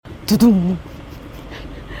두둥.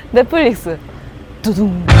 넷플릭스.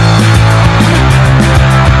 두둥.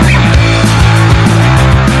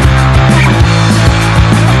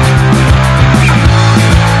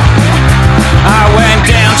 I went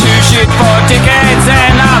down to shit for tickets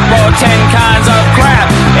and I bought 10 kinds of crap.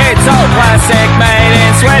 It's all plastic made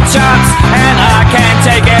in sweatshops and I can't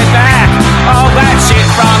take it back. All that shit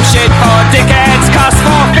from shit for tickets cost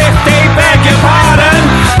 $4.50, beg your pardon.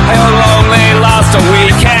 It'll only last a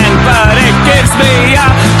weekend, but it gives me a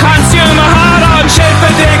consumer heart on shit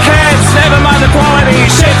for dickheads. Never mind the quality,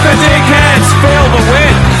 shit for dickheads. Feel the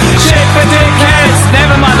wit, shit for dickheads.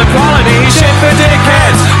 Never mind the quality, shit for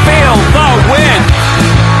dickheads. Feel the wit.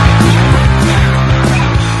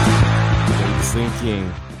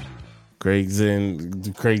 Thinking Craig's in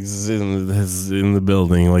the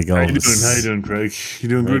building. Like, how you doing, Craig? You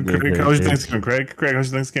doing good, Craig? How was your Thanksgiving, Craig? Craig,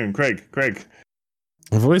 how's your Thanksgiving, Craig?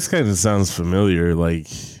 The voice kind of sounds familiar, like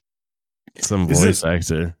some voice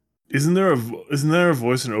actor. Isn't there a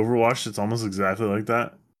voice in Overwatch that's almost exactly like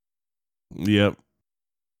that? Yep.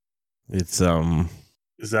 It's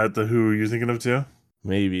Is that the who you're thinking of too?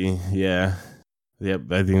 Maybe, yeah.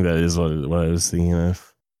 Yep, I think that is what I was thinking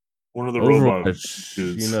of. One of the Overwatch,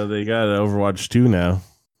 dudes. You know, they got Overwatch 2 now.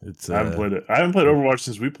 I haven't played it. I haven't played Overwatch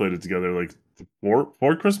since we played it together, like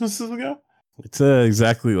four Christmases ago. It's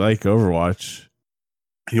exactly like Overwatch.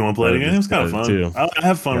 You want to play it again? It was kind of fun. Too. I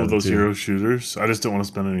have fun with those hero shooters. I just don't want to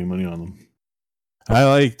spend any money on them. I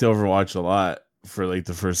liked Overwatch a lot for like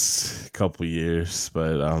the first couple years,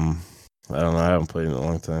 but I don't know. I haven't played in a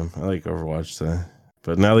long time. I like Overwatch though,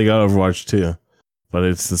 but now they got Overwatch 2. But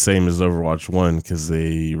it's the same as Overwatch 1 because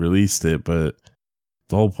they released it. But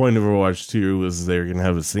the whole point of Overwatch 2 was they were going to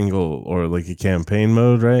have a single or like a campaign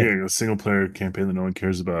mode, right? Yeah, a single player campaign that no one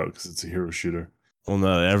cares about because it's a hero shooter. Well,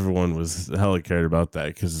 no, everyone was hella cared about that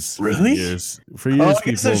because really? For years I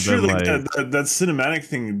guess that's true. Like that cinematic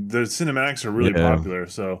thing, the cinematics are really popular.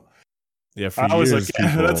 So yeah, I was like,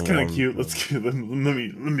 yeah, that's kind of cute. Let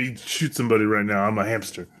me shoot somebody right now. I'm a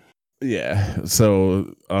hamster. Yeah,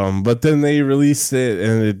 so but then they released it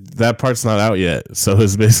and that part's not out yet, so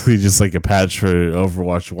it's basically just like a patch for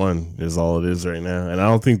Overwatch 1 is all it is right now, and I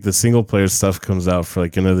don't think the single player stuff comes out for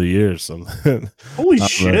like another year or something. Holy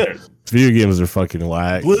shit, video games are fucking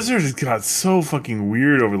whack. Blizzard got so fucking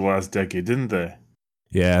weird over the last decade, didn't they?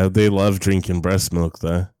 Yeah, they love drinking breast milk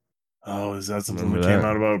though. Oh, is that something that came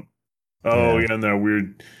out about? Oh yeah, and that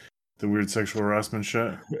weird sexual harassment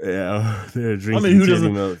shit. Yeah, they're drinking. I mean,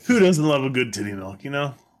 who doesn't love a good titty milk? You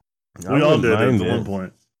know, we all did at one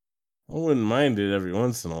point. I wouldn't mind it every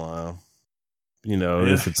once in a while. You know,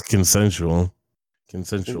 if it's consensual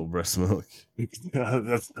breast milk.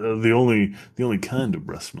 That's the only kind of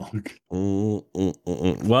breast milk.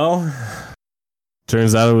 Well,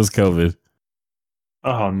 turns out it was COVID.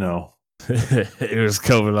 Oh no. It was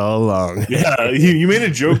COVID all along. Yeah, you made a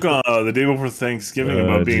joke on the day before Thanksgiving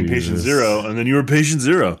about being patient zero, and then you were patient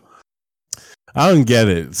zero. I don't get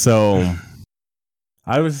it. So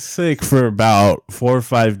I was sick for about 4 or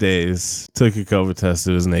 5 days. Took a COVID test.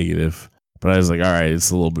 It was negative. But I was like, all right,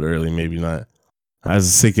 it's a little bit early. Maybe not. I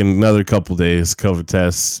was sick in another couple days. COVID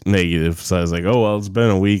test negative. So I was like, oh, well, it's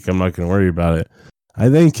been a week. I'm not going to worry about it. I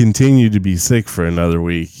then continued to be sick for another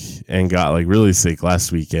week and got like really sick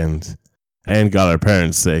last weekend. And got our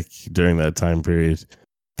parents sick during that time period.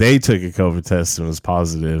 They took a COVID test and was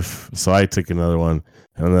positive. So I took another one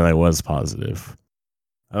and then I was positive.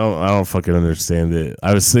 I don't fucking understand it.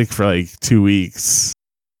 I was sick for like 2 weeks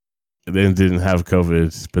and then didn't have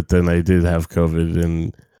COVID, but then I did have COVID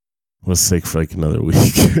and was sick for like another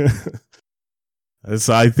week.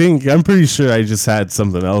 So I'm pretty sure I just had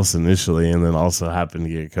something else initially and then also happened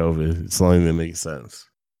to get COVID. It's the only thing that makes sense.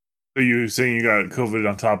 Are you saying you got COVID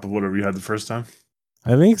on top of whatever you had the first time?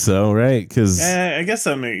 I think so, right? Because I guess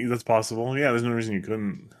that's possible. Yeah, there's no reason you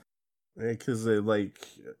couldn't. Because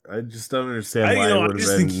I just don't understand why it would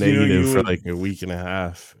have been negative for like a week and a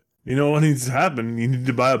half. You know what needs to happen? You need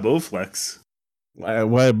to buy a Bowflex. Why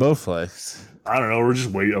a Bowflex? I don't know. Or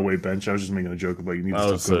just a weight bench. I was just making a joke about you need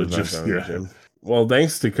to stop COVID. Well,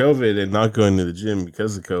 thanks to COVID and not going to the gym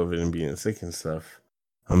because of COVID and being sick and stuff.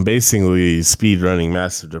 I'm basically speed running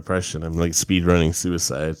massive depression. I'm like speed running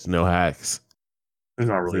suicide. No hacks. It's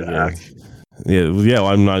not really a hack. Yeah. Well,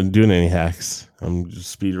 I'm not doing any hacks. I'm just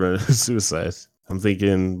speed running suicide. I'm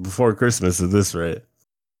thinking before Christmas at this rate.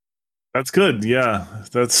 That's good. Yeah,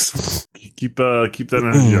 that's keep that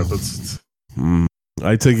energy up.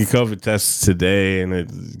 I took a COVID test today and it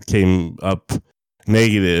came up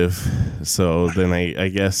negative. So then I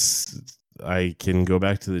guess I can go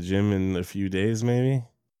back to the gym in a few days, maybe.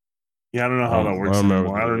 Yeah, I don't know how that works remember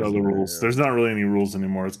anymore. I don't know the rules. Yeah. There's not really any rules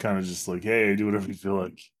anymore. It's kind of just like, hey, do whatever you feel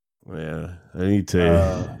like. Yeah, I need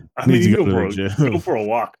to. I need mean, to you go can to go the go gym. for a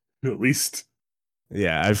walk at least.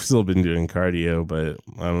 Yeah, I've still been doing cardio, but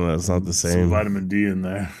I don't know. It's not the Some same. vitamin D in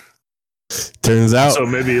there. Turns out, So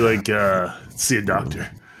maybe like see a doctor.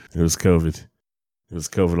 it was COVID. It was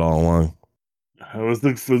COVID all along. It was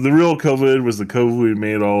the real COVID was the COVID we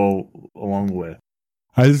made all along the way.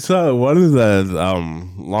 I saw one of the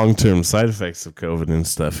long term side effects of COVID and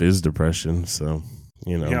stuff is depression. So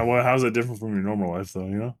Yeah, well, how's that different from your normal life,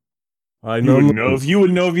 though? I You would normally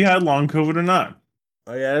know if you had long COVID or not.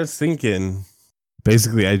 Oh yeah, I was thinking.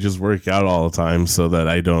 Basically, I just work out all the time so that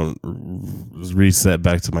I don't reset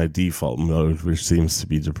back to my default mode, which seems to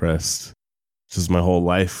be depressed. Just my whole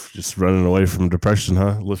life, just running away from depression,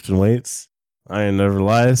 huh? Lifting weights. I ain't never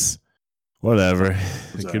lies. Whatever.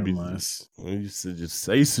 It could be. Nice. I used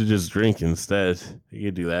to just drink instead. You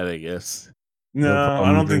could do that, I guess. No, problem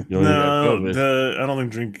I don't think. drinking when you got No, COVID. I don't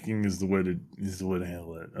think drinking is the way to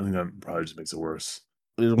handle it. I think that probably just makes it worse.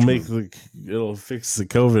 It'll fix the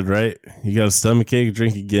COVID, right? You got a stomach ache,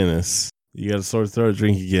 drink a Guinness. You got a sore throat,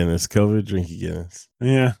 drink a Guinness. COVID, drink a Guinness.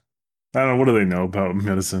 Yeah, I don't know. What do they know about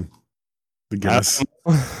medicine? The Guinness.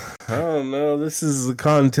 I don't know. This is the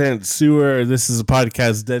content sewer. This is a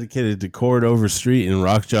podcast dedicated to Cord Overstreet and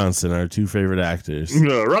Rock Johnson, our two favorite actors.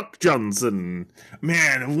 Rock Johnson,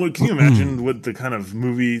 man. Can you imagine what the kind of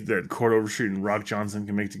movie that Cord Overstreet and Rock Johnson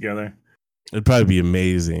can make together? It'd probably be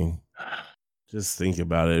amazing. Just think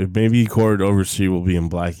about it. Maybe Cord Overstreet will be in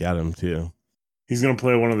Black Adam too. He's gonna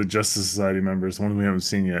play one of the Justice Society members, one we haven't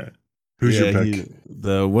seen yet. Who's your pick?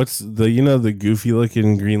 The goofy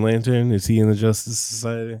looking Green Lantern? Is he in the Justice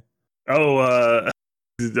Society? Oh,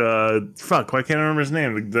 fuck! Why can't I remember his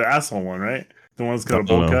name? The asshole one, right? The one that's got a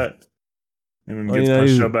bowl cut and then gets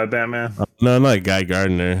punched up by Batman. No, not Guy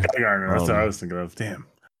Gardner. Guy Gardner. That's what I was thinking of. Damn.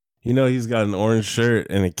 He's got an orange shirt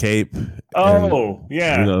and a cape. Oh,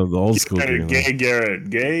 yeah. The old school. Gay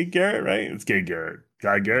Garrett. Gay Garrett, right? It's Gay Garrett.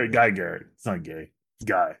 Guy Garrett. It's not gay. It's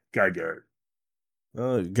Guy Garrett.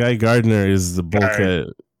 Guy Gardner is the bowl cut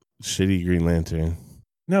shitty Green Lantern.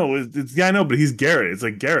 No, it's yeah, I know, but he's Garrett. It's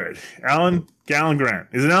like Garrett. Alan Grant.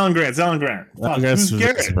 Is it Alan Grant? It's Alan Grant. Fuck, who's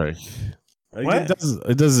Garrett? What?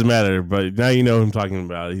 It doesn't matter, but now you know who I'm talking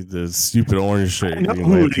about. He's the stupid orange shirt. I know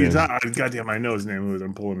who he's not. Goddamn, I know his name.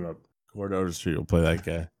 I'm pulling it up. Cord Overstreet will play that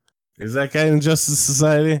guy. Is that guy in Justice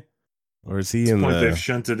Society? Or is he in the... They've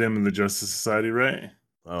shunted him in the Justice Society, right?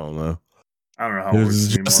 I don't know. I don't know how it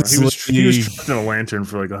works anymore. He was trapped in a lantern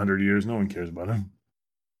for like 100 years. No one cares about him.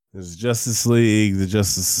 There's Justice League, the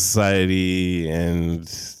Justice Society, and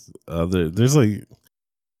there's like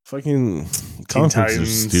fucking Teen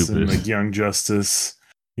Titans and like Young Justice.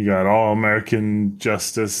 You got All American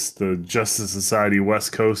Justice, the Justice Society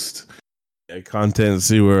West Coast. Yeah, content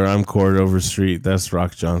sewer. I'm Cord Overstreet. That's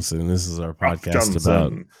Rock Johnson. This is our podcast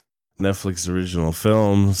about Netflix original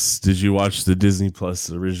films. Did you watch the Disney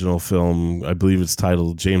Plus original film? I believe it's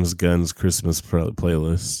titled James Gunn's Christmas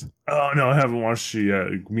Playlist. Oh no, I haven't watched it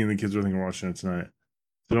yet. Me and the kids are thinking of watching it tonight.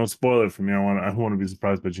 So don't spoil it for me. I want to be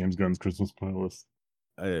surprised by James Gunn's Christmas Playlist.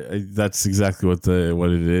 That's exactly what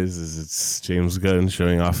it is. It's James Gunn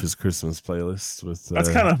showing off his Christmas playlist with. That's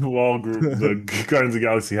kind of who all the Guardians of the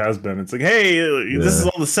Galaxy has been. It's like, hey, this is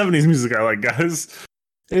all the '70s music I like, guys.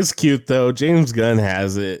 It's cute though. James Gunn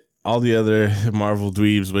has it. All the other Marvel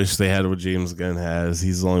dweebs wish they had what James Gunn has.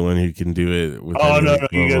 He's the only one who can do it.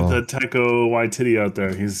 You get the Taika Waititi out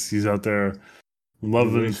there. He's out there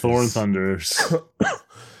loving Thor and Thunders.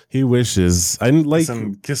 He wishes. I like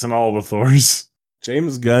kissing all the Thors.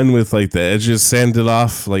 James Gunn with like the edges sanded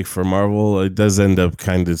off, like for Marvel, it does end up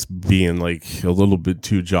kind of being like a little bit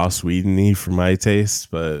too Joss Whedon-y for my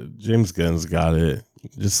taste, but James Gunn's got it.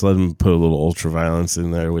 Just let him put a little ultra violence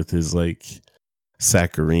in there with his like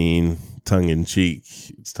saccharine, tongue-in-cheek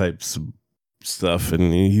types of stuff,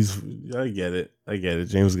 and I get it.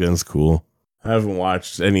 James Gunn's cool. I haven't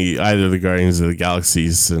watched either of the Guardians of the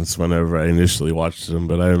Galaxy since whenever I initially watched them,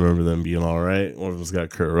 but I remember them being all right. One of them's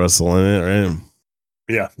got Kurt Russell in it, right?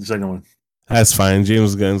 Yeah, the second one. That's fine.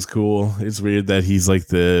 James Gunn's cool. It's weird that he's like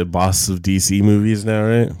the boss of DC movies now,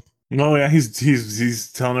 right? No, yeah,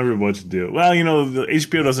 he's telling everybody what to do. Well, the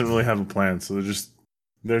HBO doesn't really have a plan, so they're just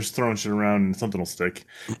throwing shit around and something will stick.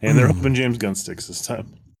 And they're hoping James Gunn sticks this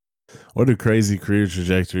time. What a crazy career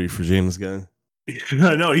trajectory for James Gunn.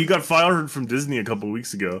 I know, he got fired from Disney a couple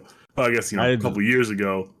weeks ago. Well, I guess a couple years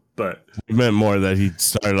ago, but it meant more that he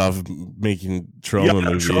started off making trauma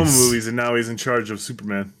movies, and now he's in charge of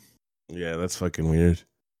Superman. Yeah, that's fucking weird.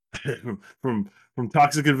 from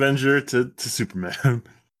Toxic Avenger to Superman.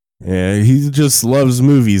 Yeah, he just loves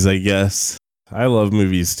movies, I guess. I love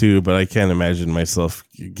movies too, but I can't imagine myself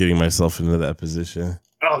getting myself into that position.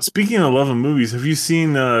 Oh, speaking of loving movies, have you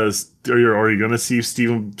seen? Are you going to see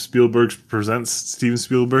Steven Spielberg presents Steven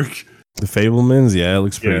Spielberg? The Fablemans, yeah, it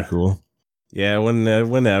looks pretty Yeah. cool. Yeah,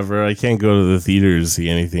 whenever I can't go to the theater to see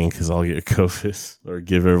anything because I'll get COVID or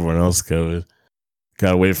give everyone else COVID.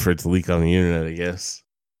 Gotta wait for it to leak on the internet, I guess.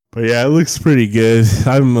 But yeah, it looks pretty good.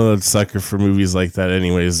 I'm a sucker for movies like that,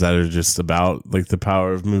 anyways, that are just about like the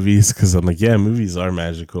power of movies. Because I'm like, yeah, movies are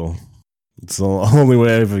magical. It's the only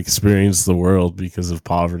way I've experienced the world because of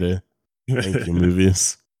poverty. Thank you,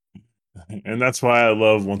 movies. And that's why I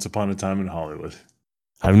love Once Upon a Time in Hollywood.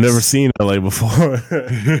 I've never seen LA before.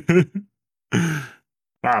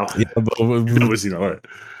 Wow. Yeah, but You've never seen LA.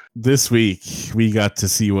 this week we got to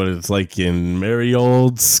see what it's like in merry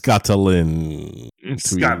old Scotland.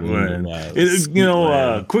 Scotland.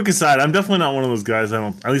 Scotland. Quick aside, I'm definitely not one of those guys. I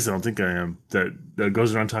don't think I am that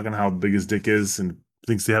goes around talking how big his dick is and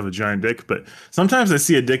thinks they have a giant dick. But sometimes I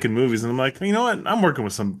see a dick in movies and I'm like, you know what? I'm working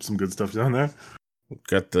with some good stuff down there.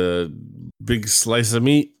 Got the big slice of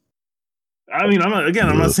meat. I mean, I'm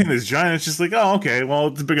not saying it's giant. It's just like, oh, okay, well,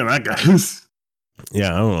 it's bigger than that guy's.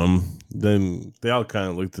 Yeah, I don't know. Then they all kind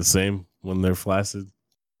of look the same when they're flaccid.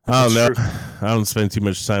 I don't know. That's true. I don't spend too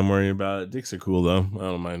much time worrying about it. Dicks are cool though. I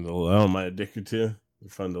don't mind a dick or two. They're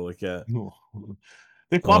fun to look at.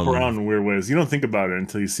 They flop around in weird ways. You don't think about it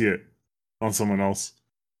until you see it on someone else.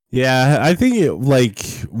 Yeah, I think it like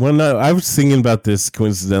when I was thinking about this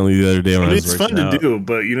coincidentally the other day when I was It's working fun to out. do,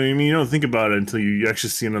 but you know what I mean? You don't think about it until you actually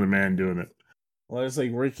see another man doing it. Well, I was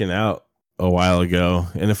like working out a while ago,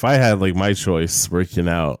 and if I had like my choice working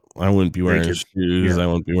out, I wouldn't be wearing Naked. shoes. Yeah. I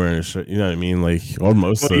wouldn't be wearing a shirt. You know what I mean? Like, or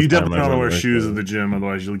most Well, of the you time, definitely I don't don't wear shoes clothes. at the gym,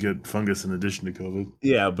 otherwise you'll get fungus in addition to COVID.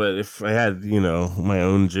 Yeah, but if I had, my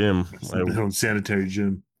own gym, It's I their own sanitary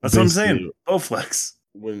gym. That's what I'm saying. basically Bowflex.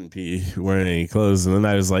 wouldn't be wearing any clothes. And then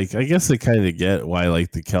I was like, I guess I kind of get why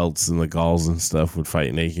like the Celts and the Gauls and stuff would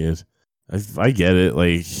fight naked. I get it.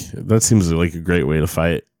 Like that seems like a great way to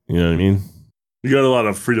fight. You know what I mean? You got a lot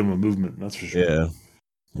of freedom of movement, that's for sure. Yeah,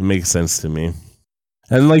 it makes sense to me.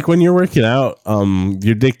 And like when you're working out,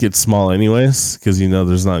 your dick gets small anyways because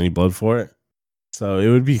there's not any blood for it. So it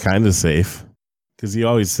would be kind of safe because you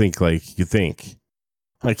always think I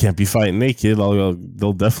can't be fighting naked.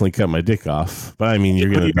 They'll definitely cut my dick off. But I mean, you're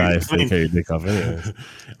gonna die if they cut your dick off anyways.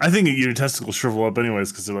 I think your testicles shrivel up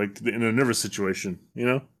anyways because they're like in a nervous situation, you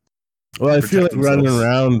know? Well, I feel like Protect running themselves.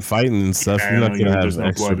 around fighting and stuff, Yeah, you're not gonna there's have no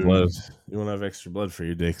extra blood in blood. it. You won't have extra blood for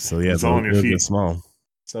your dick. So yeah, It's all on your they'll feet. get small.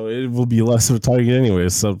 So it will be less of a target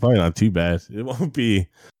anyways. So probably not too bad. It won't be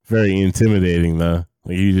very intimidating though.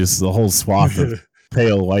 Like the whole swath of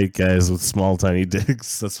pale white guys with small tiny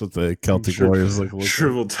dicks. That's what the Celtic warriors look like.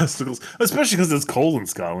 Shriveled testicles, especially because it's cold in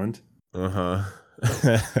Scotland.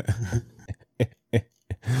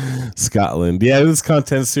 Scotland. Yeah, this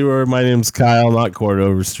content sewer. My name's Kyle, not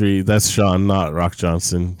Cordover Street. That's Sean, not Rock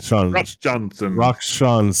Johnson. Sean Rock Johnson. Rock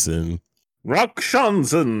Johnson. Rock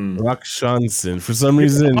Johnson. Rock Johnson. For some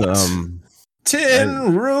reason,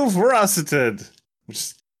 Tin roof rusted.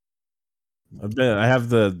 I have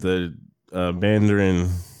the Mandarin.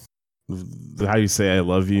 How you say I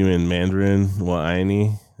love you in Mandarin?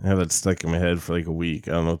 Whiny. I have that stuck in my head for like a week.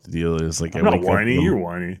 I don't know what the deal is. Like I'm not whiny. You're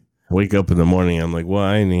whiny. Wake up in the morning, I'm like,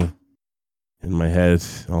 whiny in my head.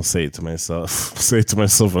 I'll say it to myself. Say it to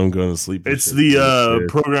myself when I'm going to sleep. It's the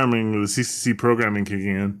programming, the CCC programming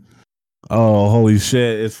kicking in. Oh, holy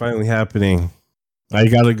shit. It's finally happening. I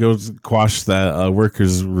got to go quash that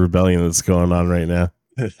workers' rebellion that's going on right now.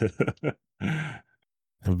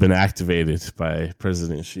 I've been activated by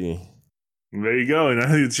President Xi. There you go. And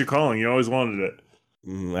it's your calling. You always wanted it.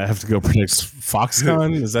 I have to go protect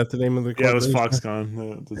Foxconn. Is that the name of the Yeah, it was corporation?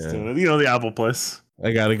 Foxconn. Yeah. The Apple place.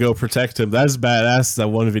 I gotta go protect him. That's badass. That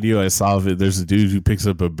one video I saw of it, there's a dude who picks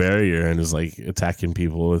up a barrier and is like attacking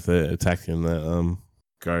people with it, attacking the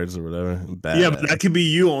guards or whatever. Badass. Yeah, but that could be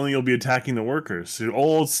you, only you'll be attacking the workers. Your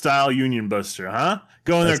old style union buster, huh?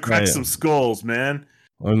 Go in there, crack some skulls, man.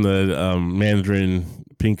 On the Mandarin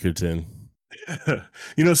Pinkerton.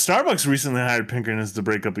 Starbucks recently hired Pinkertons to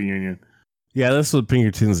break up a union. Yeah, that's what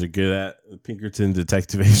Pinkertons are good at. Pinkerton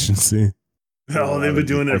Detective Agency. Oh, they've been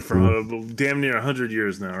doing it for damn near 100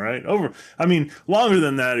 years now, right? Longer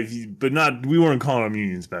than that, we weren't calling them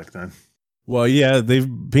unions back then. Well, yeah,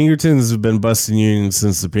 Pinkertons have been busting unions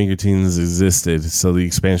since the Pinkertons existed. So the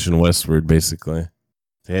expansion westward, basically.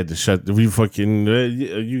 They had to shut.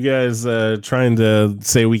 You guys trying to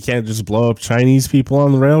say we can't just blow up Chinese people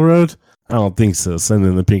on the railroad? I don't think so. Send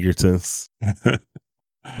in the Pinkertons.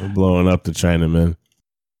 We're blowing up the Chinamen.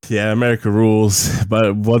 Yeah, America rules.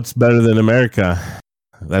 But what's better than America?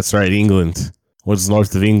 That's right, England. What's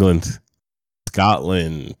north of England?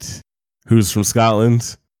 Scotland. Who's from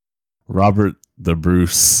Scotland? Robert the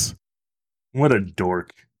Bruce. What a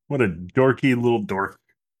dork. What a dorky little dork.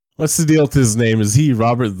 What's the deal with his name? Is he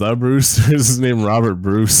Robert the Bruce or is his name Robert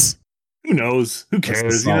Bruce? Who knows? Who What's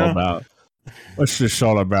cares? this all about? What's this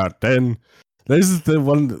all about? Then there's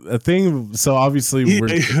a thing. So obviously,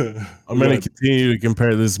 I'm going to continue to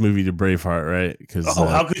compare this movie to Braveheart, right? Because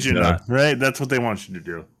how could you not? Right? That's what they want you to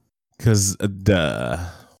do. Because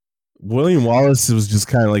William Wallace was just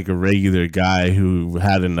kind of like a regular guy who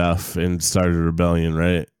had enough and started a rebellion,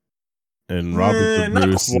 right? And Robert the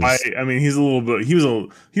Bruce, not quite. I mean, he's a little bit. He was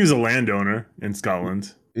a landowner in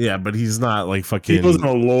Scotland. Yeah, but he's not like fucking. He wasn't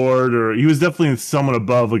a lord, or he was definitely someone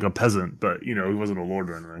above, like a peasant. But he wasn't a lord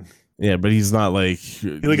or anything. Yeah, but he's not like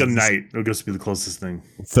he's like a knight. It goes to be the closest thing.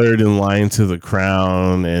 Third in line to the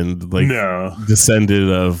crown, and like descendant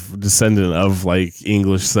of like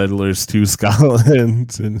English settlers to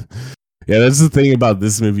Scotland. And yeah, that's the thing about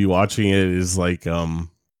this movie. Watching it is like, I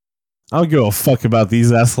don't give a fuck about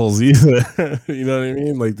these assholes either. You know what I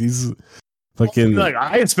mean? Like these fucking. Like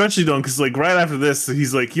I especially don't, because like right after this,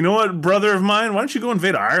 he's like, you know what, brother of mine, why don't you go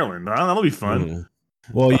invade Ireland? That'll be fun.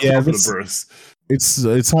 Well, yeah,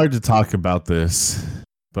 it's hard to talk about this,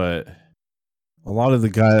 but a lot of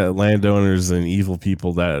the landowners and evil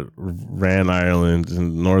people that ran Ireland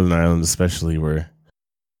and Northern Ireland especially were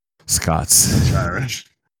Scots. Irish.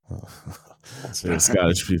 They're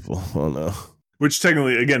Scottish people. Oh no. Which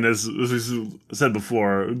technically, again, as we said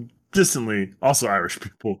before, distantly also Irish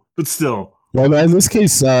people, but still. Well, in this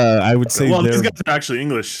case, I would say these guys are actually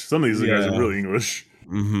English. Some of these guys are really English.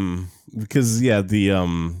 Mm-hmm. Because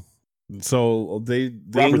so the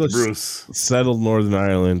English Bruce settled Northern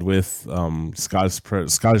Ireland with Scottish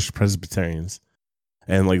Presbyterians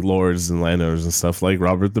and like lords and landowners and stuff like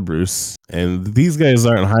Robert the Bruce. And these guys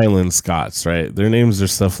aren't Highland Scots, right? Their names are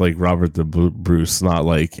stuff like Robert the Bruce, not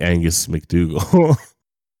like Angus MacDougall.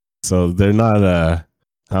 So they're not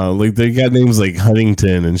like they got names like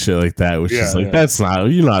Huntington and shit like that, which is like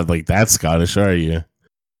you're not like that Scottish, are you?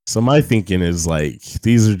 So my thinking is like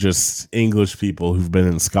these are just English people who've been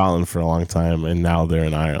in Scotland for a long time and now they're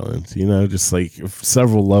in Ireland, just like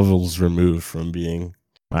several levels removed from being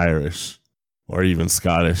Irish or even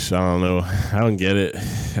Scottish. I don't know. I don't get it.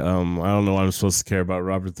 I don't know why I'm supposed to care about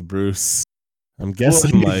Robert the Bruce. I'm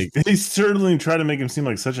guessing they certainly tried to make him seem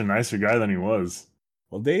like such a nicer guy than he was.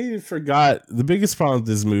 Well, they forgot the biggest problem with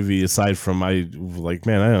this movie, aside from I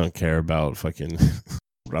don't care about fucking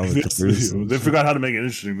Robert the Bruce. They forgot how to make an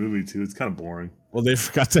interesting movie too. It's kind of boring. Well, they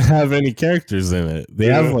forgot to have any characters in it. They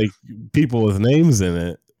have like people with names in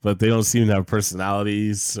it, but they don't seem to have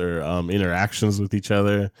personalities or interactions with each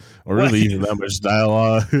other, or really even that much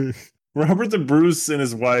dialogue. Robert the Bruce and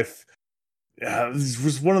his wife. Yeah, this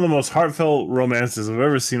was one of the most heartfelt romances I've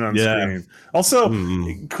ever seen on screen. Also,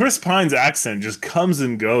 Chris Pine's accent just comes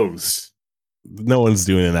and goes. No one's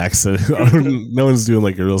doing an accent. No one's doing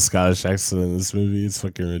like a real Scottish accent in this movie. It's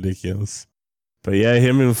fucking ridiculous. But yeah,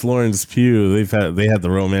 him and Florence Pugh, they had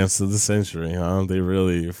the romance of the century, huh?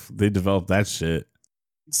 They developed that shit.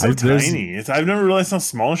 So tiny. I've never realized how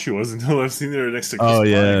small she was until I've seen her next to Chris Pine.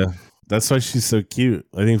 Yeah. That's why she's so cute.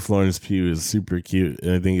 I think Florence Pugh is super cute,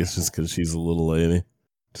 and I think it's just because she's a little lady,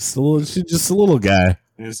 she's just a little guy.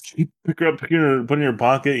 You just keep pick her up, put in your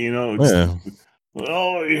pocket,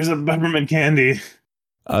 Oh, here's a peppermint candy.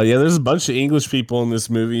 Yeah, there's a bunch of English people in this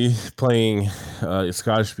movie playing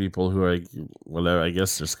Scottish people who are whatever. I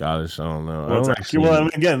guess they're Scottish. I don't know.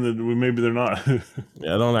 Again, maybe they're not.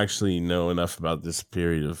 Yeah, I don't actually know enough about this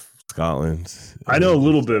period of Scotland. I know a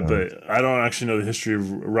little bit, but I don't actually know the history of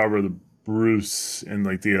Robert the Bruce and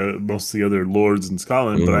like the most of the other lords in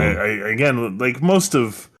Scotland. But I again, like most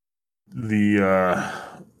of the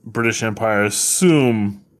British Empire,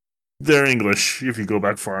 assume they're English if you go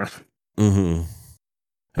back far. Mm-hmm.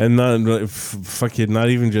 And not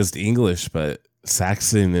even just English, but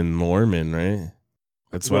Saxon and Norman, right?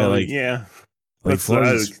 That's why,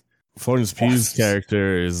 Florence Pugh's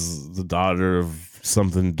character is the daughter of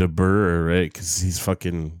something de Burr, right? Because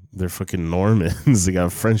they're fucking Normans. They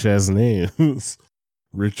got French ass names.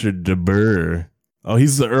 Richard de Burr. Oh,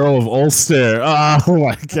 he's the Earl of Ulster. Oh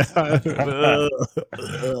my god.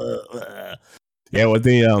 Yeah,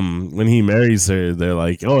 when he marries her, they're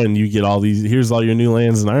like, oh, and you get here's all your new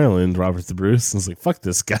lands in Ireland, Robert the Bruce. And it's like, fuck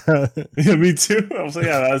this guy. Yeah, me too. I was like,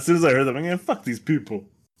 as soon as I heard that, I'm like, fuck these people.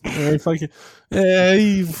 You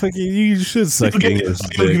should suck English.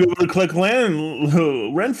 You go to collect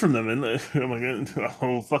rent from them, and I'm like,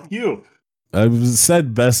 oh, fuck you. It was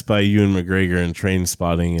said best by Ewan McGregor in Train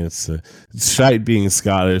Spotting. It's shite being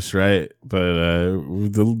Scottish, right? But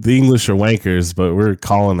the English are wankers, but we're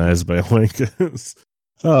colonized by wankers.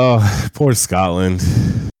 Oh, poor Scotland.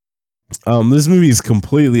 This movie is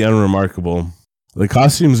completely unremarkable. The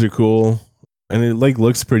costumes are cool, and it like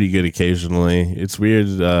looks pretty good occasionally. It's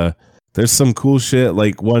weird. There's some cool shit,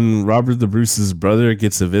 like when Robert the Bruce's brother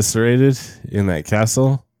gets eviscerated in that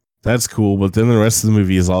castle. That's cool, but then the rest of the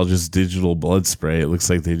movie is all just digital blood spray. It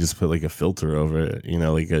looks like they just put like a filter over it. You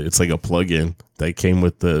know, it's like a plug-in that came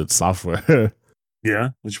with the software. Yeah,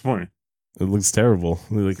 which point? It looks terrible.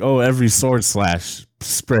 They're like, oh, every sword slash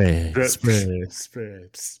spray.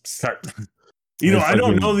 You know, I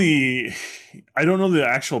don't know the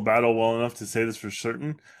actual battle well enough to say this for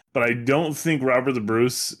certain, but I don't think Robert the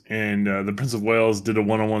Bruce and the Prince of Wales did a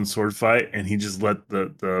one-on-one sword fight, and he just let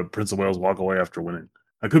the Prince of Wales walk away after winning.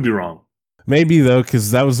 I could be wrong. Maybe though,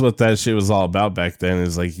 because that was what that shit was all about back then.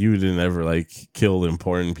 Is like you didn't ever like kill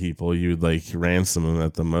important people. You'd like ransom them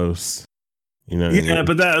at the most. You know? Yeah, I mean?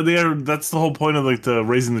 But that's the whole point of like the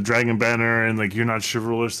raising the dragon banner and like you're not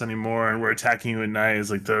chivalrous anymore and we're attacking you at night.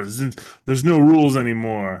 Is like there's no rules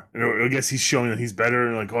anymore. And I guess he's showing that he's better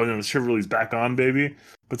and like, oh, the chivalry's back on, baby.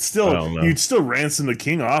 But still, you'd still ransom the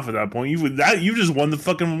king off at that point. You just won the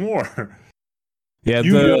fucking war. Yeah,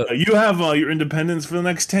 you have your independence for the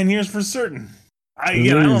next 10 years for certain. I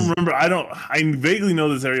don't remember. I vaguely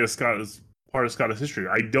know this area is part of Scottish history.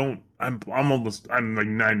 I'm like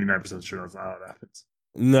 99% sure that's not how it happens.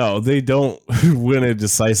 No, they don't win a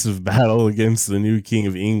decisive battle against the new king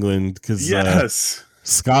of England because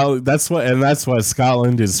Scotland. That's why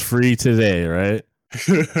Scotland is free today, right?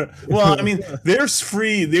 Well, I mean, they're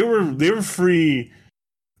free. They were free.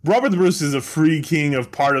 Robert the Bruce is a free king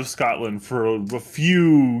of part of Scotland for a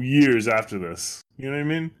few years after this. You know what I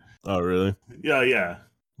mean? Oh, really? Yeah.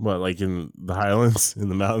 What, like in the Highlands, in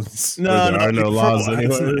the mountains? No, there are no laws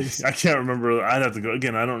anyway. I can't remember. I'd have to go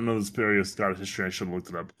again. I don't know this area of Scottish history. I should have looked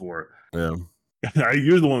it up before. Yeah,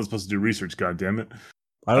 you're the one that's supposed to do research. God damn it!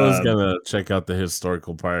 I was gonna check out the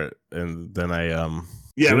historical part, and then I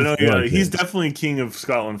Yeah, but no, he's definitely king of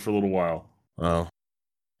Scotland for a little while. Oh.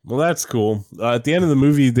 Well, that's cool. At the end of the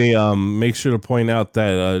movie, they make sure to point out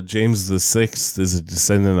that James VI is a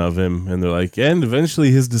descendant of him, and they're like, and eventually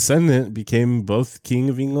his descendant became both King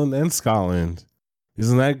of England and Scotland.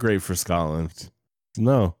 Isn't that great for Scotland?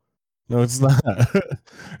 No, it's not.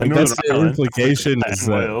 Like, that's the implication.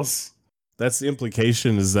 That's the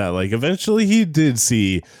implication is that like eventually he did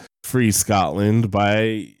see free Scotland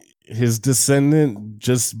by his descendant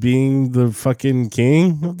just being the fucking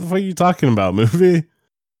king. What the fuck are you talking about, movie?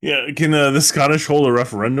 Yeah, can the Scottish hold a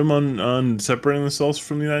referendum on separating themselves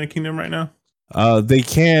from the United Kingdom right now? They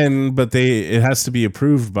can, but it has to be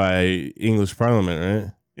approved by English Parliament,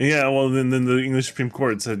 right? Yeah, well, then the English Supreme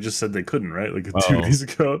Court just said they couldn't, right? Like 2 days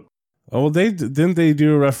ago. Oh, well, they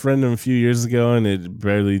do a referendum a few years ago, and it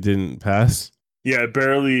barely didn't pass. Yeah,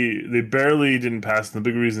 they barely didn't pass. And the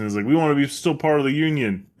big reason is like we want to be still part of the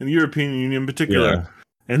Union, and the European Union in particular. Yeah.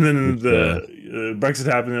 And then the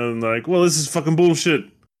Brexit happened, and they're like, well, this is fucking bullshit.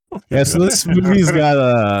 Yeah, so this movie's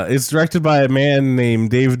got it's directed by a man named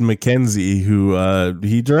David Mackenzie, who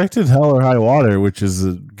he directed Hell or High Water, which is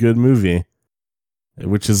a good movie,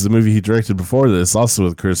 which is the movie he directed before this, also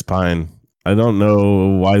with Chris Pine. I don't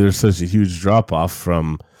know why there's such a huge drop off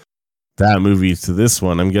from that movie to this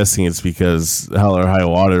one. I'm guessing it's because Hell or High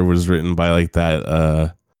Water was written by like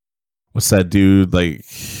that what's that dude, like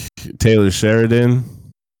Taylor Sheridan,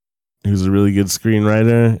 who's a really good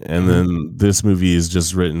screenwriter, and then this movie is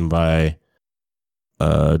just written by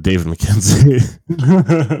David Mackenzie.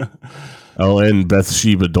 And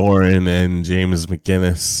Bathsheba Doran and James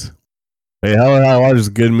McGinnis. Hey, Hell or High Water is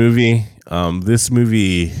a good movie. This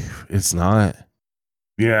movie, it's not.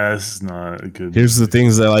 Yeah, this is not a good. Here's the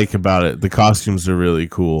things I like about it. The costumes are really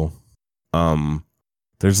cool.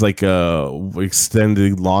 There's like a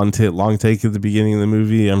extended long take at the beginning of the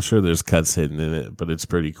movie. I'm sure there's cuts hidden in it, but it's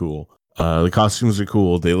pretty cool. The costumes are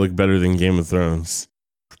cool. They look better than Game of Thrones.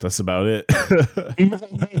 That's about it.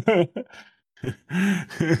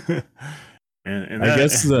 and I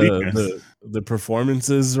guess the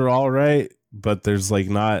performances are all right, but there's like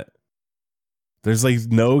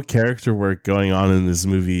no character work going on in this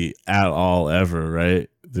movie at all ever, right?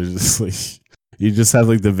 There's just like you just have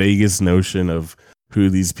like the vaguest notion of who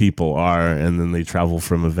these people are, and then they travel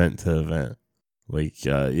from event to event. Like,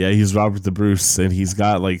 he's Robert the Bruce, and he's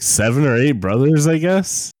got like 7 or 8 brothers, I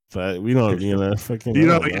guess. But we don't, fucking.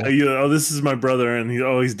 This is my brother, and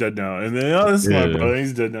he's dead now. And then, this is my brother,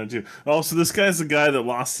 he's dead now too. Also, this guy's the guy that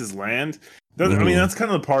lost his land. I mean, that's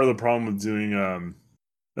kind of part of the problem with doing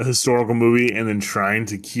a historical movie and then trying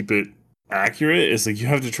to keep it accurate. It's like you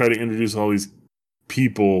have to try to introduce all these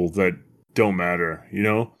people that don't matter, you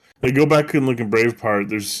know? Like go back and look at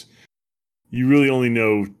Braveheart, you really only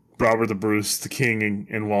know Robert the Bruce, the King,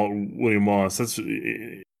 and William Wallace. That's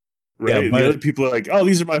right. Yeah, The other people are like, oh,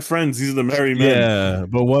 these are my friends. These are the merry men. Yeah,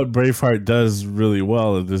 but what Braveheart does really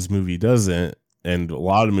well that this movie doesn't, and a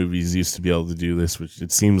lot of movies used to be able to do this, which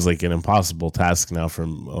it seems like an impossible task now for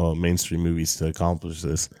mainstream movies to accomplish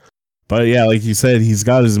this. But yeah, like you said, he's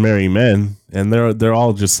got his merry men, and they're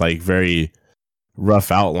all just like very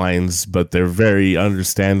rough outlines, but they're very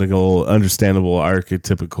understandable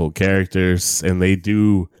archetypical characters, and they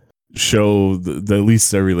do show at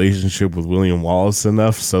least their relationship with William Wallace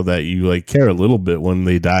enough so that you like care a little bit when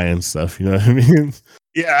they die and stuff. You know what I mean?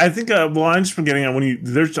 Yeah, I think. Well, I'm just getting at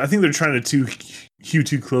I think they're trying to hew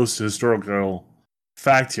too close to historical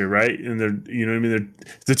fact here, right? And they're, you know what I mean?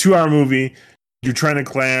 It's a 2-hour movie. You're trying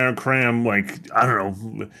to cram like, I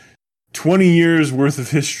don't know, 20 years worth of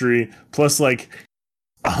history plus like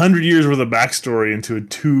 100 years worth of backstory into a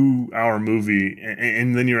 2-hour movie,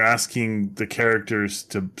 and then you're asking the characters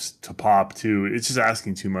to pop too. It's just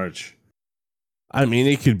asking too much. I mean,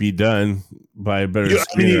 it could be done by a better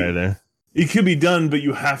screenwriter. It could be done, but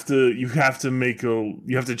you have to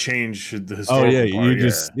change the historical. Oh yeah,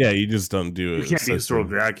 part. you just don't do it. You can't be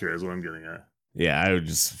historically accurate, is what I'm getting at. Yeah, I would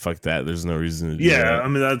just fuck that. There's no reason to do that. Yeah, I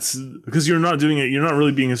mean that's because you're not doing it. You're not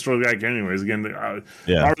really being historically accurate, anyways. Again,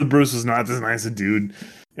 Robert Bruce was not this nice a dude.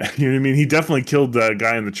 You know what I mean? He definitely killed that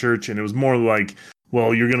guy in the church, and it was more like,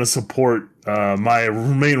 well, you're gonna support my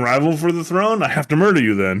main rival for the throne. I have to murder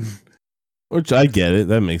you then. Which I get it.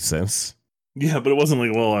 That makes sense. Yeah, but it wasn't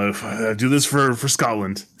like, well, I do this for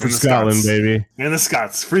Scotland. For Scotland, Scots. baby. And the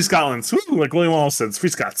Scots. Free Scotland. Woo, like William Wallace said, free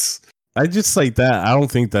Scots. I just like that. I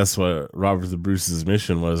don't think that's what Robert the Bruce's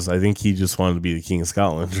mission was. I think he just wanted to be the King of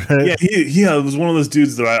Scotland, right? Yeah, he was one of those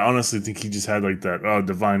dudes that I honestly think he just had like that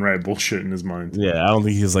divine right bullshit in his mind. Yeah, I don't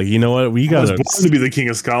think he's like, you know what, I was born to be the King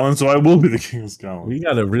of Scotland, so I will be the King of Scotland.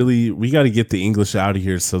 We gotta get the English out of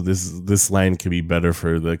here so this land can be better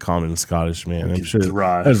for the common Scottish man. I'm sure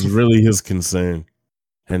that's really his concern.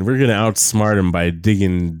 And we're gonna outsmart him by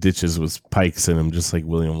digging ditches with pikes in them, just like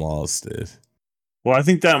William Wallace did. Well, I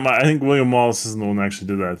think William Wallace isn't the one that actually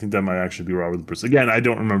did that. I think that might actually be Robert the Bruce. Again, I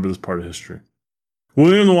don't remember this part of history.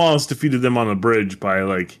 William Wallace defeated them on the bridge by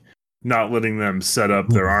like not letting them set up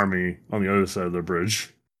their army on the other side of the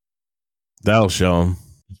bridge. That'll show him.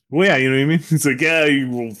 Well, yeah, you know what I mean? It's like, yeah,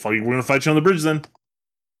 we're gonna fight you on the bridge then.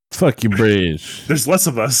 Fuck your bridge. There's less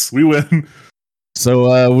of us. We win.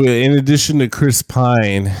 So, in addition to Chris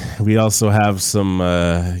Pine, we also have some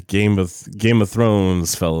Game of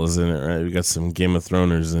Thrones fellas in it, right? We got some Game of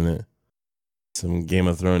Throners in it, some Game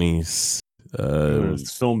of Throneies.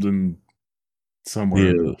 It's filmed in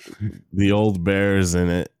somewhere. The old bear's in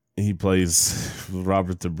it. He plays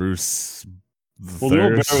Robert the Bruce. The old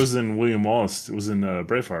bear was in William Wallace. It was in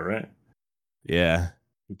Braveheart, right? Yeah,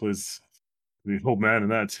 he plays the old man in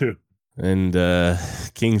that too. And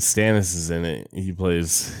King Stannis is in it. He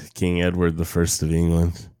plays King Edward the First of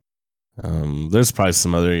England. There's probably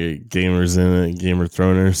some other gamers in it, Gamer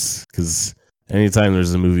Throners, because anytime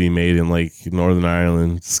there's a movie made in like Northern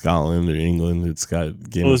Ireland, Scotland, or England, it's got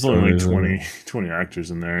Game of Throners. There's only like 20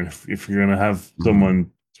 actors in there. And if you're going to have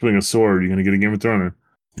someone swing a sword, you're going to get a Game of Throner.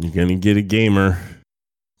 You're going to get a gamer.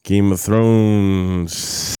 Game of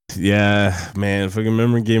Thrones. Yeah, man, if I can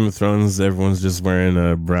remember Game of Thrones, everyone's just wearing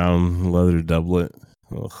a brown leather doublet.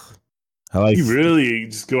 Ugh. You really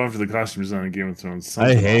just go after the costume design in Game of Thrones.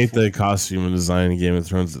 I hate the costume design in Game of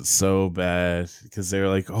Thrones. It's so bad because they're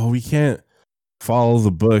like, oh, we can't follow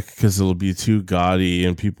the book because it'll be too gaudy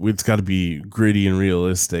and it's got to be gritty and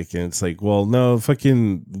realistic. And it's like, well, no,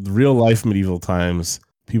 fucking real life medieval times,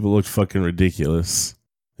 people looked fucking ridiculous.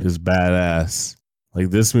 It was badass. Like,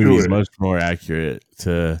 this movie is much more accurate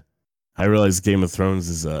to... I realize Game of Thrones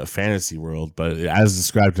is a fantasy world, but as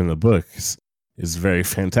described in the books, is very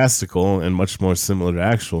fantastical and much more similar to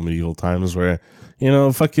actual medieval times where, you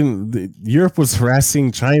know, Europe was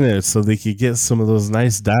harassing China so they could get some of those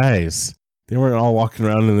nice dyes. They weren't all walking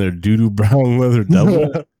around in their doo-doo brown leather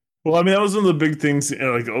doublet. Well, I mean, that was one of the big things,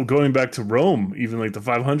 like going back to Rome, even like the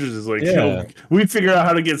 500s is like, we figure out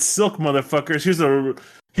how to get silk, motherfuckers.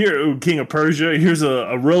 Here, King of Persia, here's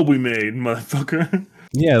a robe we made, motherfucker.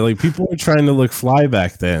 Yeah, like people were trying to look fly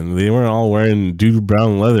back then. They weren't all wearing doo-doo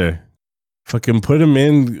brown leather. Fucking put them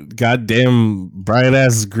in goddamn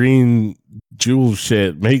bright-ass green jewel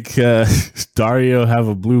shit. Make Dario have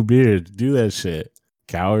a blue beard. Do that shit.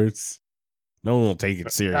 Cowards. No one will take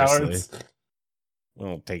it seriously.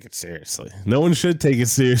 don't take it seriously. No one should take it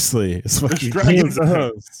seriously. It's fucking dragons Game of in it.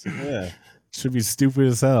 Thrones. Yeah, should be stupid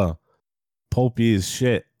as hell. Pulpy as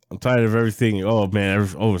shit. I'm tired of everything. Oh man,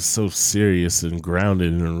 it's so serious and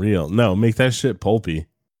grounded and real. No, make that shit pulpy.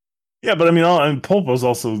 Yeah, but I mean, pulp was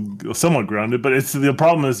also somewhat grounded. But the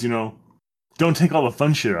problem is, don't take all the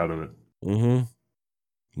fun shit out of it. Mm-hmm.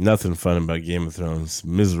 Nothing fun about Game of Thrones.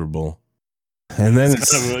 Miserable. And then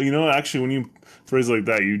it's kind of, actually, when you phrase it like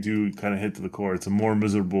that, you do kind of hit to the core. It's a more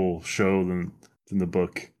miserable show than the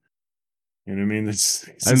book. You know what I mean? It's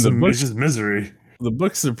just misery. The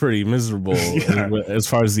books are pretty miserable as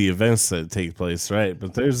far as the events that take place, right?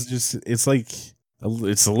 But it's like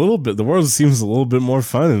it's a little bit. The world seems a little bit more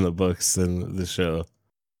fun in the books than the show.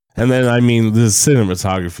 And then, I mean, the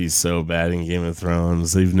cinematography is so bad in Game of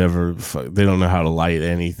Thrones. They don't know how to light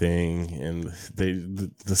anything, and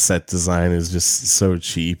the set design is just so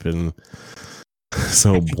cheap and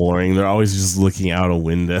so boring. They're always just looking out a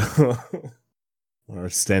window or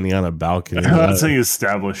standing on a balcony. That's how you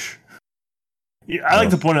establish. Yeah, I like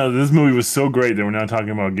to point out that this movie was so great that we're now talking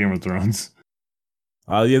about Game of Thrones.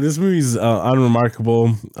 Yeah, this movie's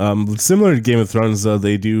unremarkable. Similar to Game of Thrones, though,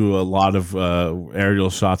 they do a lot of aerial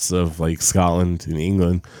shots of like Scotland and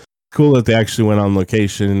England. Cool that they actually went on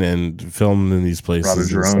location and filmed in these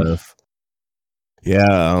places and stuff.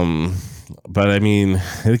 Yeah, but I mean,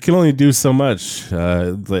 it can only do so much.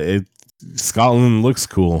 Scotland looks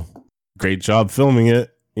cool. Great job filming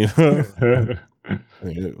it.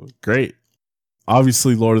 Great.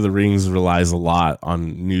 Obviously, Lord of the Rings relies a lot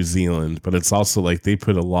on New Zealand, but it's also like they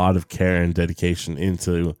put a lot of care and dedication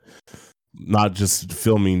into not just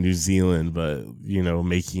filming New Zealand, but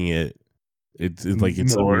making it like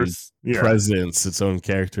its own presence, its own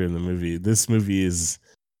character in the movie. This movie is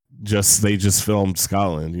they just filmed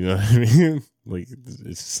Scotland. You know what I mean? Like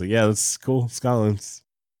it's just like, yeah, that's cool. Scotland's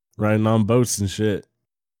riding on boats and shit.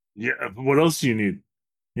 Yeah, what else do you need?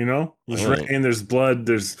 There's rain, there's blood,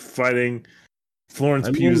 there's fighting. Florence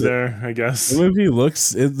Pugh's there, I guess. The movie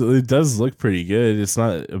it does look pretty good. It's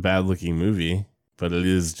not a bad looking movie, but it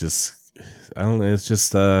is just, I don't know, it's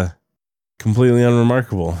just completely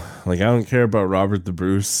unremarkable. Like, I don't care about Robert the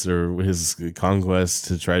Bruce or his conquest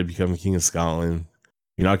to try to become King of Scotland.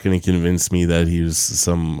 You're not going to convince me that he was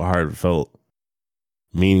some heartfelt,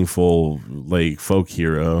 meaningful, like, folk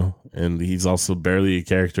hero. And he's also barely a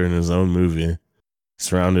character in his own movie,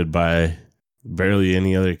 surrounded by barely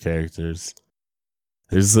any other characters.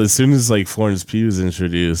 As soon as like Florence Pugh is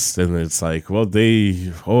introduced, and it's like, well,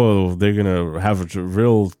 they're gonna have a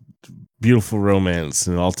real beautiful romance,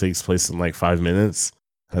 and it all takes place in like 5 minutes.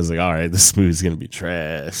 I was like, all right, this movie's gonna be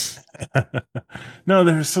trash. No,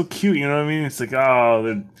 they're so cute. You know what I mean? It's like,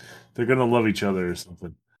 oh, they're gonna love each other or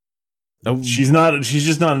something. She's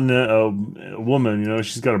just not a woman.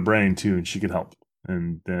 She's got a brain too, and she could help.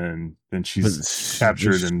 And then she's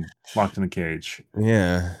captured and locked in a cage.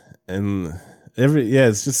 Yeah, and.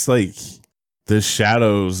 It's just like the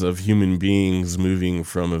shadows of human beings moving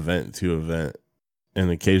from event to event, and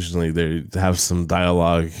occasionally they have some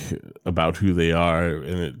dialogue about who they are,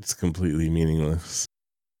 and it's completely meaningless.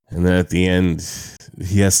 And then at the end,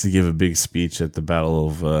 he has to give a big speech at the Battle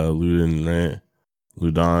of Loudon, right?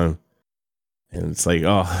 Loudon, and it's like,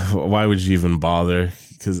 oh, why would you even bother?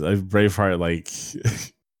 Because Braveheart, like.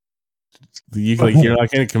 You're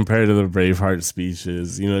not going to compare to the Braveheart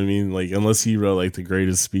speeches, you know what I mean? Like, unless he wrote like the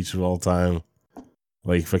greatest speech of all time,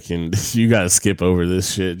 like fucking, you got to skip over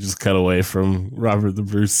this shit. Just cut away from Robert the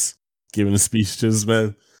Bruce giving a speech to his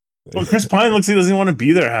men. Well, Chris Pine looks like he doesn't want to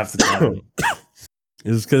be there half the time.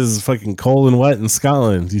 It's because it's fucking cold and wet in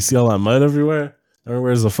Scotland. Do you see all that mud everywhere?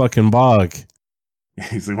 Everywhere's a fucking bog.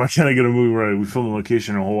 He's like, why can't I get a movie where we film a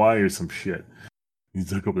location in Hawaii or some shit?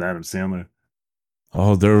 He's hook up with Adam Sandler.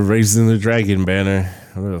 Oh, they're raising the dragon banner.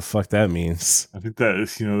 What the fuck that means? I think that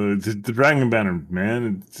is, the dragon banner, man.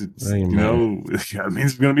 It means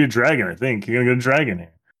it's going to be a dragon, I think. You're going to get a dragon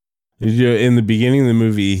here. In the beginning of the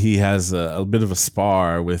movie, he has a bit of a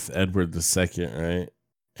spar with Edward II, right?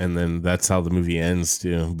 And then that's how the movie ends,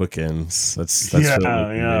 too. Bookends. That's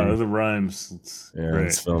the rhymes.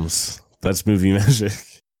 It's films. That's movie magic.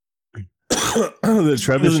 The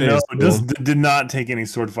trebuchet did not take any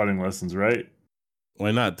sword fighting lessons, right? Why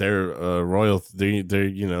not? They're royal. They're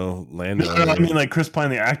landed. I mean, like Chris Pine,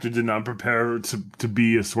 the actor, did not prepare to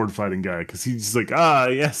be a sword fighting guy because he's just like,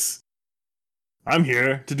 yes, I'm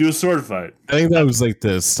here to do a sword fight. I think that was like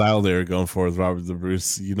the style they were going for with Robert the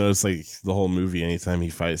Bruce. It's like the whole movie. Anytime he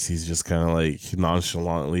fights, he's just kind of like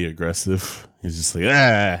nonchalantly aggressive. He's just like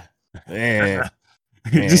It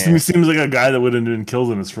just seems like a guy that would have been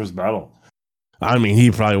killed in his first battle. I mean, he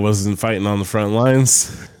probably wasn't fighting on the front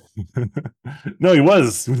lines. No, he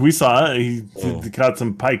was. We saw it. Oh. He caught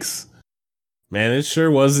some pikes. Man, it sure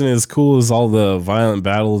wasn't as cool as all the violent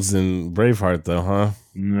battles in Braveheart, though, huh?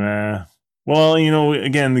 Nah. Well, you know,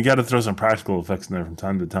 again, you got to throw some practical effects in there from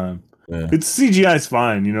time to time. Yeah. It's CGI is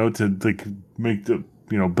fine, you know, to like make the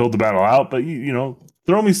build the battle out, but you know,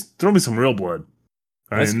 throw me some real blood.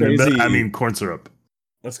 That's crazy. I mean, corn syrup.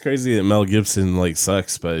 That's crazy that Mel Gibson like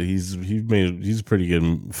sucks, but he's a pretty good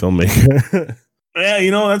filmmaker. Yeah,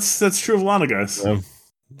 you know, that's true of a lot of guys Yeah.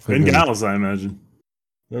 and gals, I imagine.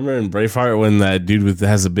 Remember in Braveheart when that dude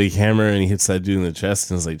has a big hammer and he hits that dude in the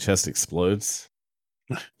chest and his like chest explodes?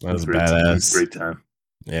 That was badass. Great time.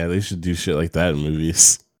 Yeah, they should do shit like that in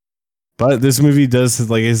movies. But this movie does,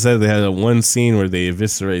 like I said, they had a one scene where they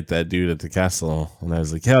eviscerate that dude at the castle, and I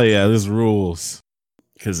was like, hell yeah, this rules.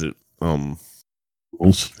 Because it, I don't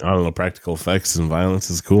know, practical effects and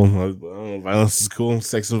violence is cool. I don't know, violence is cool,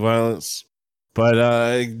 sex and violence. But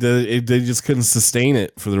they just couldn't sustain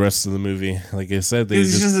it for the rest of the movie. Like I said,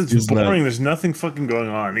 it's boring. There's nothing fucking going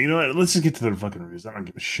on. You know what? Let's just get to the fucking reviews. I don't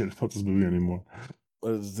give a shit about this movie anymore.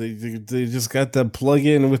 They just got that plug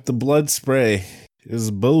in with the blood spray.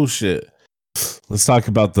 It's bullshit. Let's talk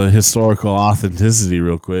about the historical authenticity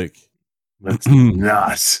real quick. That's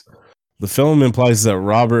not. The film implies that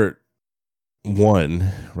Robert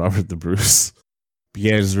the Bruce,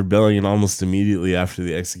 began his rebellion almost immediately after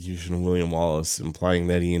the execution of William Wallace, implying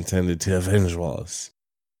that he intended to avenge Wallace.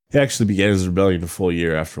 He actually began his rebellion a full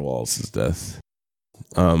year after Wallace's death.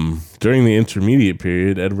 During the intermediate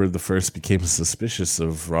period, Edward I became suspicious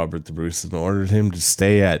of Robert the Bruce and ordered him to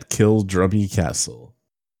stay at Kildrummy Castle.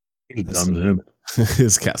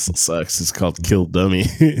 His castle sucks. It's called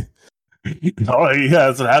Kildummy. Oh yeah,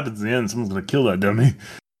 that's what happens in the end. Someone's gonna kill that dummy.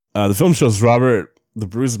 The film shows Robert the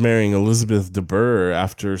Bruce marrying Elizabeth de Burgh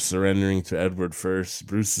after surrendering to Edward I.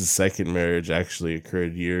 Bruce's second marriage actually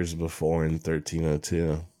occurred years before in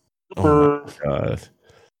 1302. Oh my god.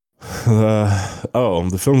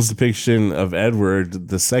 The film's depiction of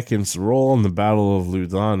Edward II's role in the Battle of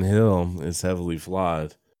Loudon Hill is heavily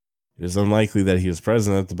flawed. It is unlikely that he was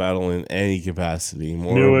present at the battle in any capacity.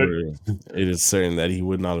 Moreover, it is certain that he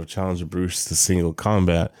would not have challenged Bruce to single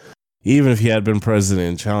combat. Even if he had been present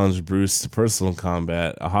and challenged Bruce to personal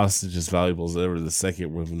combat, a hostage as valuable as Edward II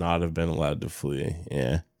would not have been allowed to flee.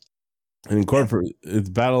 Yeah. The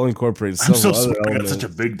battle incorporates several other elements. I got such a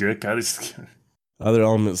big dick. Other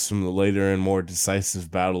elements from the later and more decisive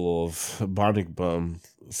Battle of Bannockburn,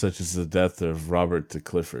 such as the death of Robert de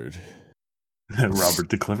Clifford. Robert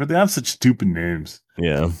de Clifford. They have such stupid names.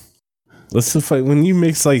 Yeah. Let's fight when you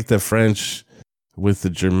mix like the French with the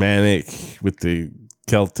Germanic, with the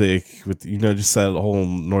Celtic, with just that whole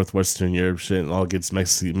northwestern Europe shit, and all gets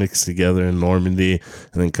mixed together in Normandy,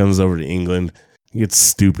 and then comes over to England. It gets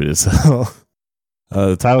stupid as hell.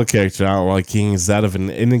 The title character, Outlaw King, is that of an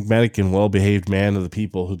enigmatic and well-behaved man of the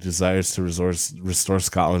people who desires to restore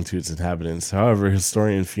Scotland to its inhabitants. However,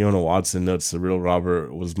 historian Fiona Watson notes the real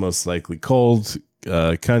Robert was most likely cold,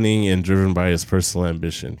 cunning, and driven by his personal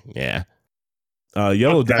ambition. Yeah.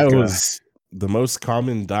 Yellow dye was the most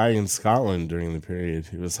common dye in Scotland during the period.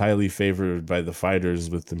 It was highly favored by the fighters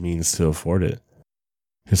with the means to afford it.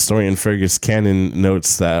 Historian Fergus Cannon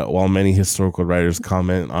notes that while many historical writers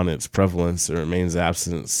comment on its prevalence, it remains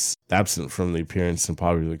absent from the appearance in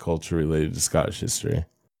popular culture related to Scottish history.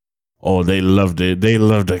 Oh, they loved it. They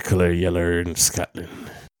loved the colour yeller in Scotland.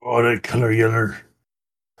 Oh, the colour yeller.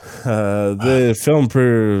 The film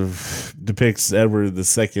depicts Edward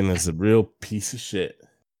II as a real piece of shit.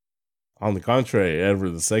 On the contrary,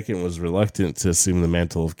 Edward II was reluctant to assume the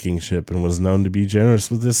mantle of kingship and was known to be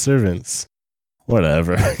generous with his servants.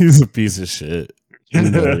 Whatever. He's a piece of shit.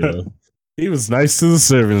 He was nice to the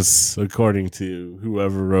servants, according to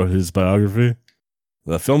whoever wrote his biography.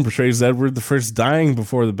 The film portrays Edward I dying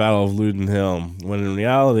before the Battle of Loudon Hill, when in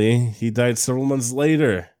reality, he died several months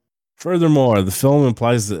later. Furthermore, the film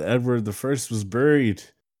implies that Edward I was buried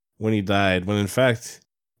when he died, when in fact,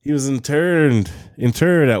 he was interred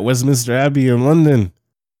at Westminster Abbey in London.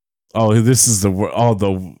 Oh, this is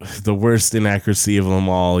the worst inaccuracy of them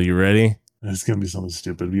all. You ready? It's going to be something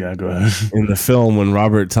stupid. Yeah, go ahead. In the film, when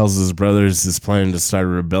Robert tells his brothers his plan to start a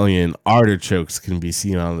rebellion, artichokes can be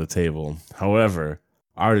seen on the table. However,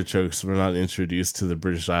 artichokes were not introduced to the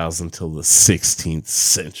British Isles until the 16th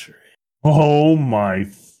century. Oh my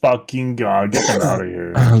fucking god. Get them out of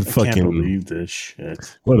here. I can't believe this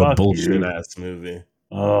shit. What a bullshit ass movie.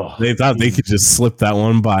 Oh, they thought they could just slip that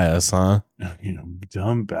one by us, huh?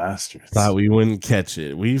 Dumb bastards. Thought we wouldn't catch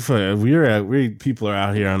it. People are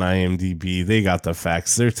out here on IMDb. They got the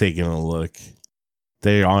facts. They're taking a look.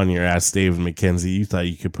 They're on your ass, David Mackenzie. You thought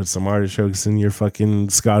you could put some artichokes in your fucking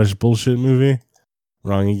Scottish bullshit movie?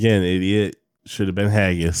 Wrong again, idiot. Should have been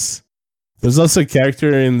haggis. There's also a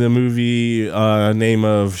character in the movie name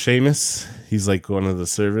of Seamus. He's like one of the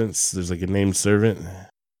servants. There's like a named servant.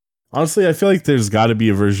 Honestly, I feel like there's got to be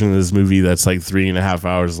a version of this movie that's like 3.5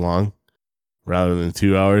 hours long rather than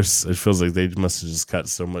 2 hours. It feels like they must have just cut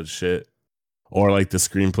so much shit. Or like the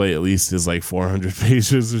screenplay at least is like 400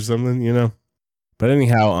 pages or something, you know? But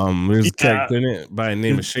anyhow, there's a character in it by the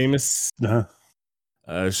name of Seamus. Uh-huh.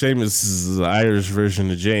 Seamus is the Irish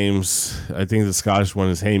version of James. I think the Scottish one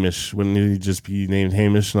is Hamish. Wouldn't he just be named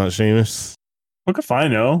Hamish, not Seamus? Look if I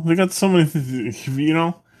know. They got so many, you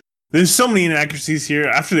know. There's so many inaccuracies here.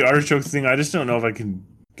 After the artichoke thing, I just don't know if I can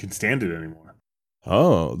stand it anymore.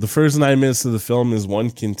 Oh, the first 9 minutes of the film is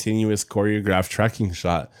one continuous choreographed tracking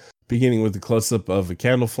shot, beginning with the close-up of a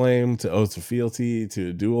candle flame, to oath of fealty, to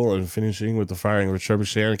a duel, and finishing with the firing of a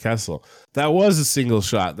trebuchet on a castle. That was a single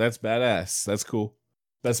shot. That's badass. That's cool.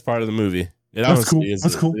 Best part of the movie. That's cool.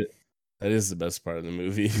 That's cool. That is the best part of the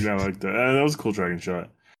movie. Yeah, I like that. That was a cool tracking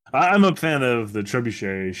shot. I'm a fan of the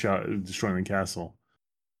trebuchet shot destroying the castle.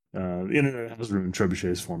 The internet has ruined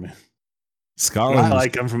trebuchets for me. Scotland. I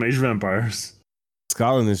like them from Age of Empires.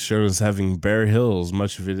 Scotland is shown as having bare hills,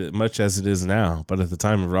 much as it is now, but at the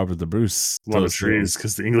time of Robert the Bruce, a lot of trees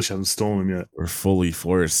because the English haven't stolen them yet. Were fully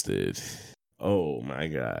forested. Oh my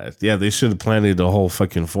god! Yeah, they should have planted a whole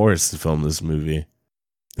fucking forest to film this movie.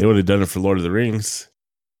 They would have done it for Lord of the Rings.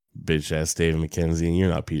 Bitch ass David Mackenzie, and you're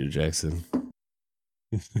not Peter Jackson.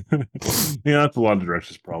 Yeah, that's a lot of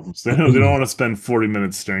directors' problems. They don't want to spend 40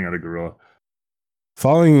 minutes staring at a gorilla.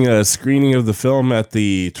 Following a screening of the film at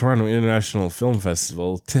the Toronto International Film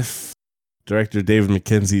Festival, TIFF, director David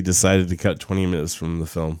Mackenzie decided to cut 20 minutes from the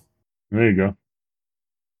film. There you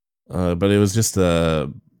go. But it was just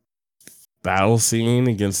a battle scene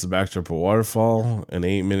against the backdrop of waterfall, an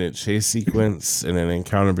 8-minute chase sequence, and an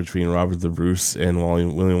encounter between Robert the Bruce and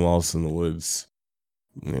William Wallace in the woods.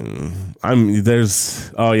 The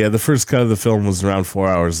first cut of the film was around 4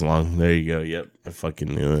 hours long. There you go. Yep, I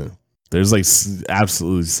fucking knew it. There's like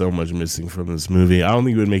absolutely so much missing from this movie. I don't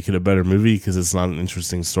think it would make it a better movie because it's not an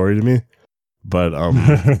interesting story to me. But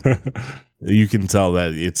you can tell that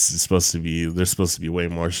there's supposed to be way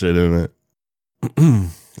more shit in it.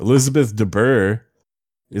 Elizabeth de Burgh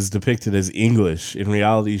is depicted as English. In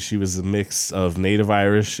reality, she was a mix of Native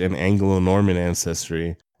Irish and Anglo-Norman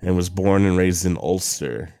ancestry and was born and raised in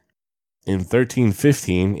Ulster. In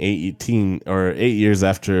 1315, 8 years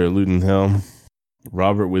after Ludenhelm,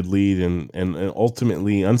 Robert would lead an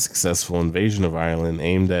ultimately unsuccessful invasion of Ireland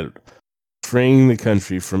aimed at freeing the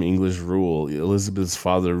country from English rule. Elizabeth's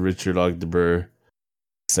father, Richard Og de Burgh,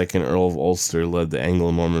 2nd Earl of Ulster, led the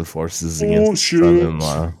Anglo-Norman forces against his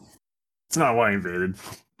son-in-law. It's not why I invaded.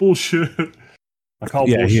 Bullshit. I call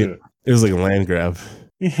bullshit. It was like a land grab.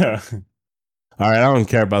 Yeah. All right, I don't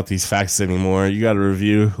care about these facts anymore. You got a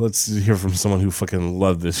review. Let's hear from someone who fucking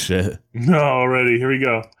loved this shit. No, already. Here we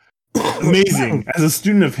go. Amazing. As a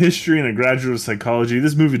student of history and a graduate of psychology,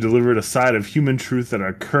 this movie delivered a side of human truth that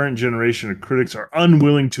our current generation of critics are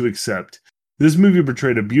unwilling to accept. This movie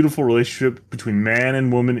portrayed a beautiful relationship between man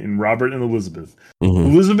and woman in Robert and Elizabeth.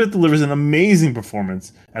 Mm-hmm. Elizabeth delivers an amazing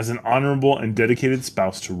performance as an honorable and dedicated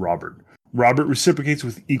spouse to Robert. Robert reciprocates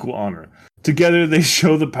with equal honor. Together, they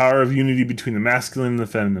show the power of unity between the masculine and the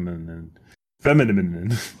feminine.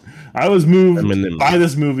 I was moved by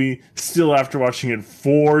this movie still after watching it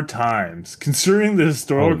 4 times. Considering the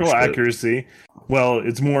historical accuracy, well,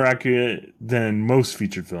 it's more accurate than most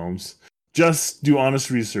featured films. Just do honest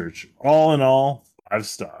research. All in all, 5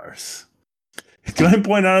 stars. Can I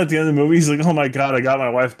point out at the end of the movie, he's like, oh my god, I got my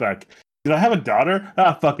wife back. Did I have a daughter?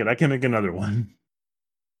 Ah, fuck it, I can make another one.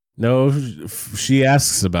 No, she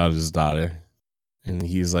asks about his daughter. And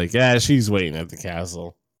he's like, yeah, she's waiting at the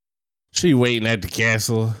castle. She waiting at the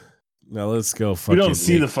castle. Now let's go. We don't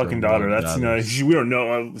see the fucking daughter. That's we don't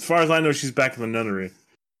know. As far as I know, she's back in the nunnery.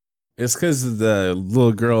 It's because the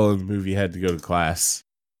little girl in the movie had to go to class.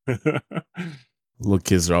 Little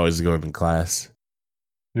kids are always going to class.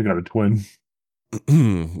 You got a twin.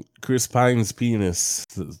 Chris Pine's penis,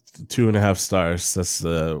 2.5 stars. That's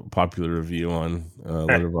the popular review on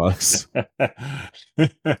Letterboxd.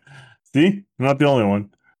 See, I'm not the only one.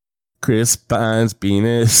 Chris Pine's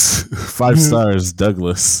penis, 5 stars.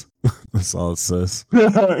 Douglas. That's all it says.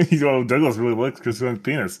 Douglas really likes Chris Pine's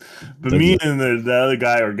penis, but Douglas. Me and the other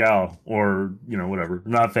guy or gal or whatever,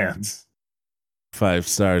 not fans. 5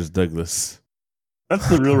 stars, Douglas. That's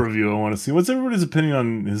the real review I want to see. What's everybody's opinion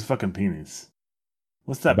on his fucking penis?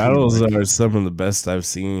 What's that? Battles are some of the best I've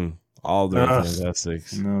seen. All they're fantastic.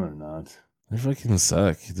 No, they're not. They fucking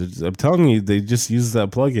suck. I'm telling you, they just used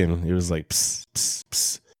that plugin. It was like pss, pss,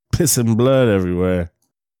 pss, piss and blood everywhere.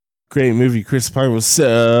 Great movie. Chris Pine was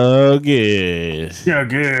so good. So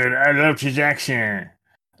good. I love his accent.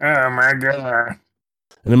 Oh my god.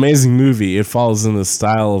 An amazing movie. It follows in the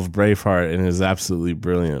style of Braveheart and is absolutely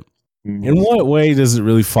brilliant. In what way does it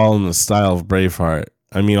really fall in the style of Braveheart?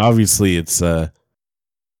 I mean, obviously, it's a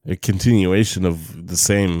continuation of the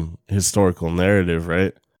same historical narrative,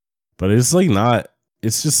 right? But it's like not.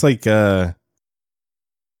 It's just like it's a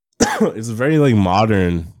very like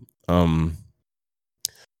modern,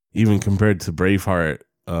 even compared to Braveheart,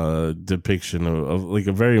 depiction of like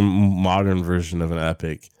a very modern version of an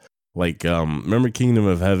epic. Like, remember Kingdom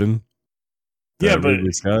of Heaven? Yeah, but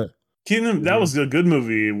Scott? Kingdom, that was a good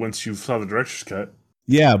movie once you saw the director's cut.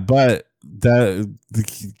 Yeah, but the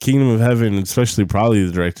Kingdom of Heaven, especially probably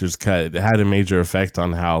the director's cut, it had a major effect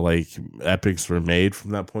on how like epics were made from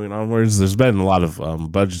that point onwards. There's been a lot of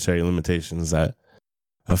budgetary limitations that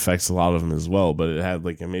affects a lot of them as well, but it had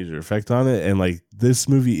like a major effect on it. And like this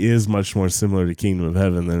movie is much more similar to Kingdom of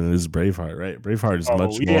Heaven than it is Braveheart, right? Braveheart is much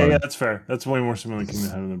more. Yeah, that's fair. That's way more similar to Kingdom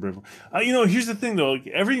of Heaven than Braveheart. Here's the thing though,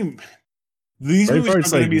 like these movies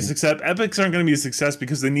aren't going to be a success. Epics aren't going to be a success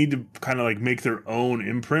because they need to kind of like make their own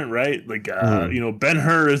imprint, right? Like,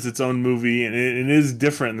 Ben-Hur is its own movie, and it is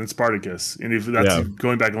different than Spartacus. And if that's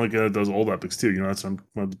going back and looking at those old epics too, that's the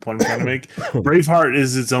point I'm trying to make. Braveheart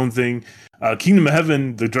is its own thing. Kingdom of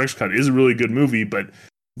Heaven, the director's cut, is a really good movie, but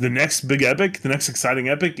the next big epic, the next exciting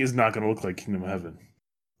epic, is not going to look like Kingdom of Heaven.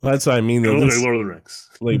 Well, that's what I mean. It'll look like Lord of the Rings.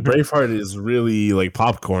 Like Braveheart is really like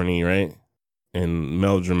popcorny, right? And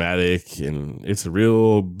melodramatic, and it's a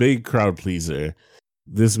real big crowd pleaser.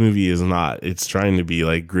 This movie is not. It's trying to be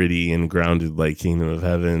like gritty and grounded like Kingdom of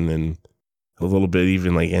Heaven, and a little bit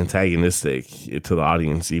even like antagonistic to the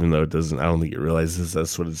audience, even though it doesn't. I don't think it realizes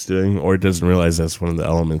that's what it's doing, or it doesn't realize that's one of the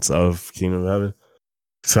elements of Kingdom of Heaven.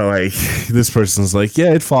 So like this person's like,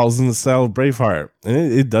 yeah, it falls in the style of Braveheart, and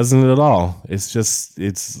it doesn't at all.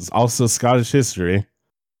 It's also Scottish history.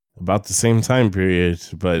 About the same time period,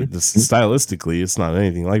 but stylistically, it's not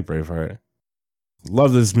anything like Braveheart.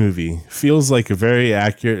 Love this movie. Feels like a very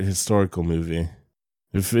accurate historical movie.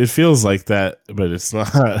 It feels like that, but it's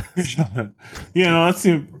not. That's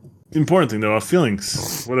the important thing, though. Our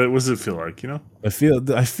feelings. What does it feel like? I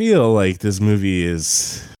feel like this movie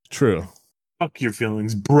is true. Fuck your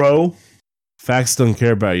feelings, bro. Facts don't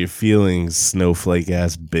care about your feelings, snowflake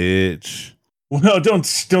ass bitch. Well, no, don't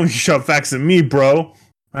shove facts at me, bro.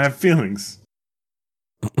 I have feelings.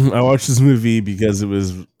 I watched this movie because it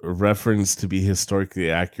was referenced to be historically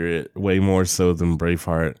accurate, way more so than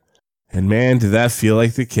Braveheart. And man, did that feel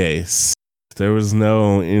like the case. There was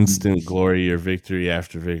no instant glory or victory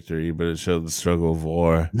after victory, but it showed the struggle of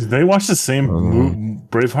war. Did they watch the same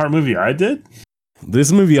Braveheart movie I did?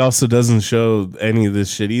 This movie also doesn't show any of this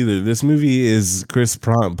shit either. This movie is Chris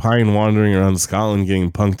Pine wandering around Scotland getting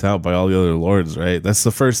punked out by all the other lords, right? That's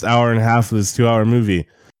the first hour and a half of this 2-hour movie.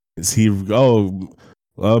 Is he,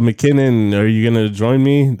 McKinnon, are you going to join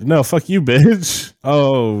me? No, fuck you, bitch.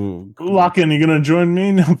 Oh. Locken, you going to join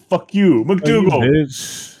me? No, fuck you. McDougal.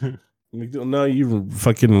 Bitch. No, you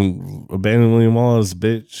fucking abandoned William Wallace,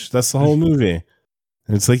 bitch. That's the whole movie.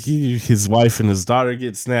 It's like his wife and his daughter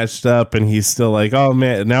get snatched up, and he's still like, "Oh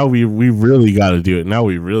man, now we really got to do it. Now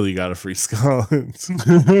we really got to free Scotland."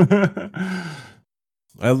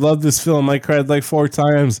 I love this film. I cried like 4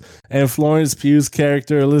 times, and Florence Pugh's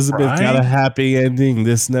character Elizabeth got a happy ending.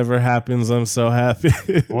 This never happens. I'm so happy.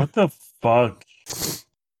 What the fuck?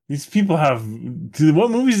 These people have.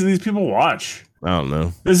 What movies do these people watch? I don't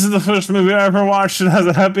know. This is the first movie I ever watched that has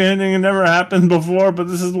a happy ending. It never happened before, but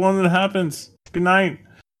this is the one that happens. Good night.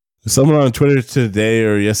 Someone on Twitter today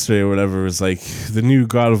or yesterday or whatever was like, the new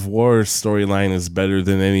God of War storyline is better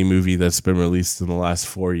than any movie that's been released in the last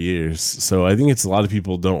 4 years. So I think it's a lot of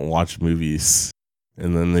people don't watch movies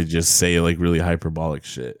and then they just say like really hyperbolic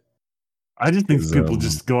shit. I just think people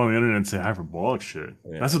just go on the internet and say hyperbolic shit.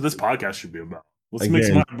 Yeah. That's what this podcast should be about. Let's make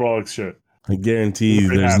some hyperbolic shit. I guarantee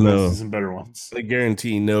there's some better ones. I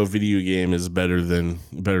guarantee no video game is better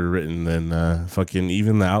written than fucking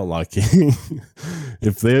even the Outlaw King.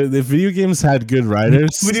 if video games had good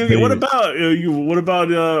writers, what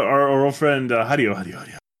about our old friend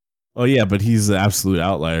Hadio? Oh yeah, but he's the absolute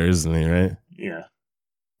outlier, isn't he? Right? Yeah.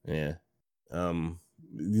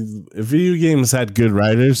 If video games had good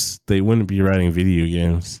writers, they wouldn't be writing video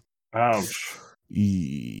games. Ouch.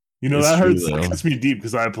 That hurts me deep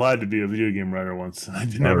because I applied to be a video game writer once and I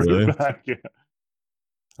did never go back. Yeah.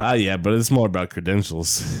 Yeah, but it's more about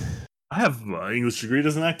credentials. I have an English degree.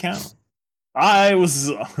 Doesn't that count? I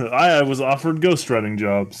was offered ghostwriting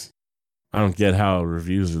jobs. I don't get how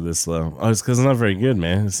reviews are this low. Oh, it's because it's not very good,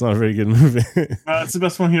 man. It's not a very good movie. It's the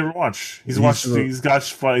best one he ever watched. He's got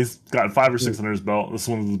 5 or 6 under his belt. This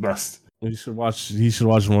one's the best. He should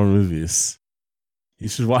watch more movies. You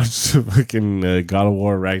should watch the fucking God of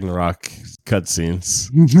War Ragnarok cutscenes.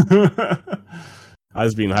 I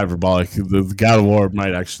was being hyperbolic. The God of War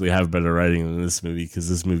might actually have better writing than this movie because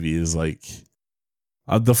this movie is like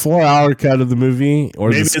the 4-hour cut of the movie or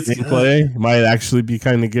maybe the screenplay might actually be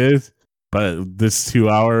kind of good, but this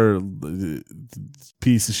 2-hour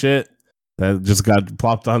piece of shit that just got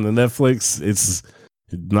plopped on the Netflix, it's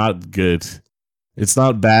not good. It's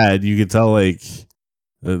not bad. You could tell like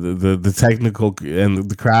the technical and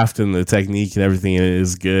the craft and the technique and everything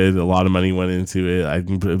is good. A lot of money went into it. I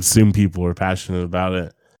assume people were passionate about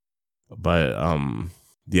it, but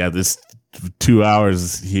yeah, this 2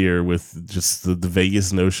 hours here with just the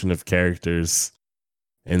vaguest notion of characters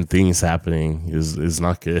and things happening is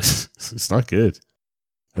not good. It's not good.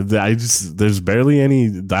 There's barely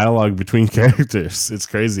any dialogue between characters. It's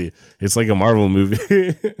crazy. It's like a Marvel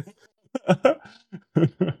movie.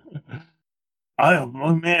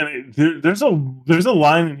 Oh man, there's a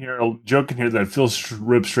line in here, a joke in here that feels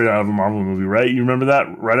ripped straight out of a Marvel movie, right? You remember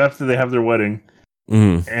that? Right after they have their wedding,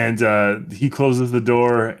 and he closes the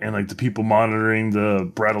door, and like the people monitoring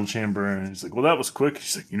the bridal chamber, and he's like, "Well, that was quick."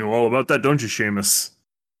 He's like, "You know all about that, don't you, Seamus?"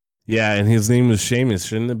 Yeah, and his name was Seamus.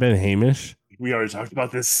 Shouldn't it have been Hamish? We already talked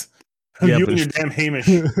about this. Yeah, you and your damn Hamish.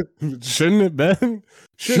 Shouldn't it been?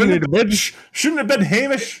 Shouldn't it have been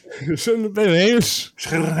Hamish? Shouldn't have been Hamish.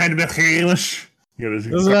 Shouldn't have been Hamish.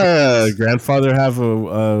 Doesn't our grandfather have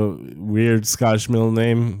a weird Scottish middle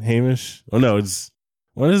name, Hamish? Oh no,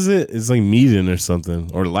 what is it? It's like Meaden or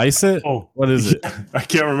something, or Lysett. Oh, what is it? I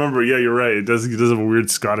can't remember. Yeah, you're right. It does have a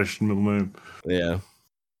weird Scottish middle name. Yeah,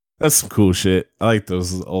 that's some cool shit. I like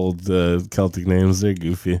those old Celtic names. They're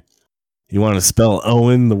goofy. You want to spell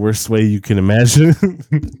Owen the worst way you can imagine?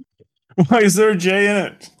 Why is there a J in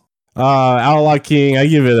it? Outlaw King. I'll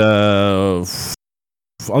give it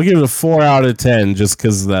a 4 out of 10 just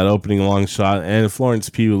because of that opening long shot. And Florence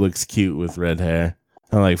Pugh looks cute with red hair.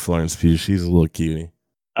 I like Florence Pugh. She's a little cutie.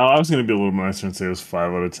 Oh, I was going to be a little nicer and say it was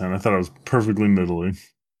 5 out of 10. I thought it was perfectly middling.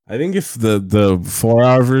 I think if the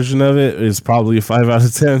 4-hour version of it is probably a 5 out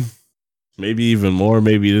of 10. Maybe even more.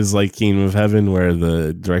 Maybe it is like Kingdom of Heaven where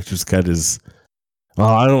the director's cut is... Oh,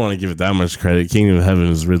 I don't want to give it that much credit. Kingdom of Heaven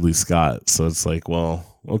is Ridley Scott. So it's like, well,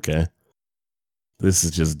 okay. This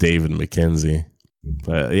is just David Mackenzie.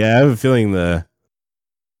 But yeah, I have a feeling the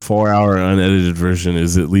 4-hour unedited version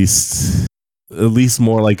is at least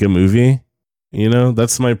more like a movie. You know,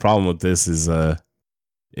 that's my problem with this is out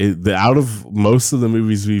of most of the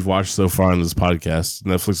movies we've watched so far on this podcast,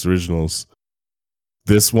 Netflix originals,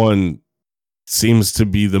 this one seems to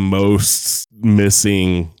be the most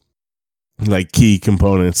missing like key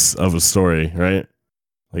components of a story, right?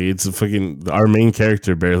 Like it's our main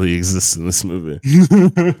character barely exists in this movie.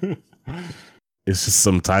 It's just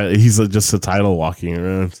some title. He's just a title walking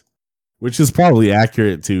around, which is probably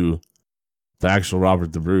accurate to the actual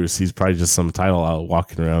Robert the Bruce. He's probably just some title out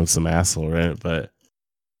walking around, some asshole, right? But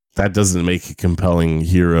that doesn't make a compelling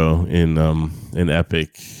hero in an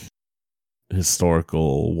epic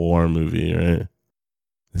historical war movie, right?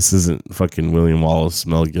 This isn't fucking William Wallace,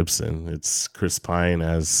 Mel Gibson. It's Chris Pine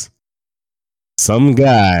as some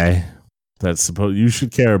guy that's you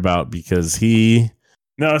should care about because he...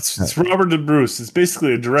 No, it's Robert the Bruce. It's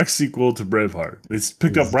basically a direct sequel to Braveheart. It's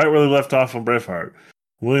picked up right where they left off on Braveheart.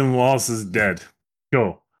 William Wallace is dead.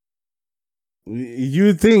 Go. You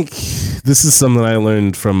would think this is something I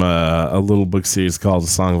learned from a little book series called A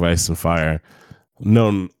Song of Ice and Fire,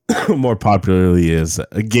 known more popularly as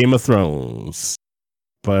A Game of Thrones.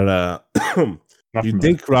 But you'd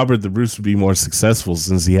think Robert the Bruce would be more successful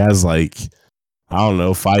since he has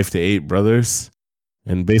 5 to 8 brothers.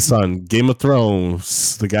 And based on Game of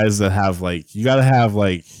Thrones, the guys that have you gotta have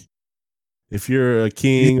if you're a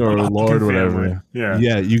king or a lord or whatever,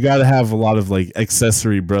 yeah, you gotta have a lot of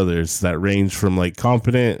accessory brothers that range from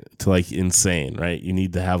competent to insane, right? You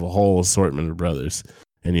need to have a whole assortment of brothers,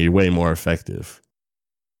 and you're way more effective.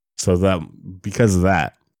 So because of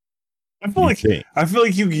that, I feel like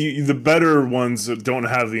you the better ones don't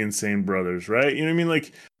have the insane brothers, right? You know what I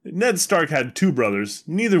mean? Ned Stark had 2 brothers,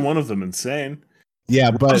 neither one of them insane.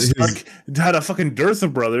 Yeah, but Stark had a fucking dearth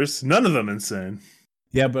of brothers, none of them insane.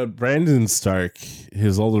 Yeah, but Brandon Stark,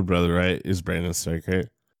 his older brother, right, is Brandon Stark, right?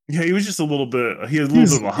 Yeah, he was just a little bit. He had a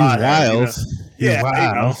little bit of a hot head. Wild. Yeah,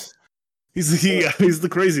 wild. He's the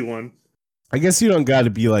crazy one. I guess you don't got to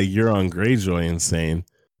be Euron Greyjoy insane,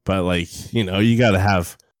 but you got to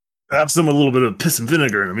have some a little bit of piss and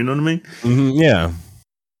vinegar. You know what I mean? Yeah.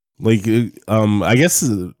 Like, I guess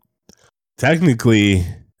technically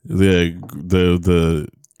the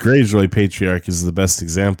Greyjoy patriarch is the best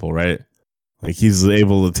example, right? Like, he's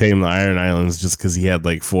able to tame the Iron Islands just because he had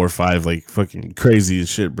like 4 or 5 like fucking crazy as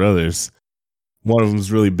shit brothers. One of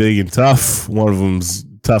them's really big and tough. One of them's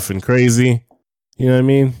tough and crazy. You know what I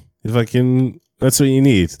mean? That's what you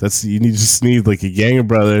need. Just need like a gang of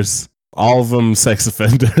brothers, all of them sex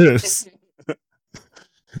offenders.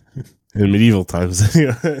 In medieval times.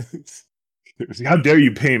 How dare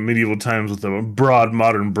you paint medieval times with a broad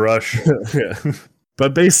modern brush? Yeah.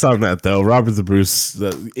 But based on that, though, Robert the Bruce,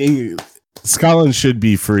 Scotland should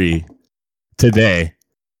be free today.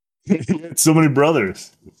 So many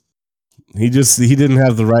brothers. He didn't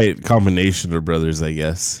have the right combination of brothers, I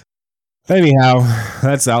guess. Anyhow,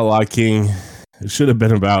 that's Outlaw King. It should have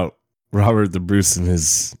been about Robert the Bruce and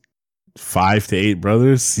his 5 to 8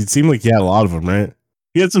 brothers. It seemed like he had a lot of them, right?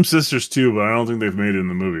 He had some sisters too, but I don't think they've made it in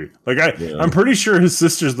the movie. Like I'm pretty sure his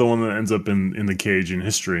sister's the one that ends up in the cage in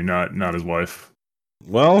history, not his wife.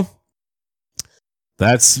 Well,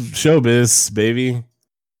 that's showbiz, baby.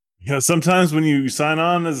 Yeah, sometimes when you sign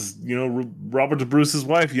on as Robert the Bruce's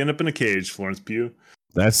wife, you end up in a cage, Florence Pugh.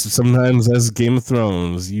 That's sometimes as Game of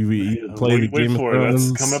Thrones. You play the Game of Thrones.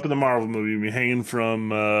 That's coming up in the Marvel movie. You'll be hanging from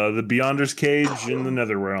the Beyonder's cage in the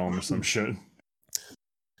Netherrealm or some shit.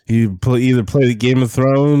 You either play the Game of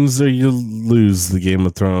Thrones or you lose the Game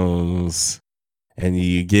of Thrones, and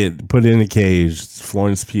you get put in a cage.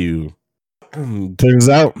 Florence Pugh. Turns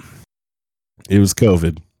out it was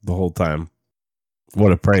COVID the whole time.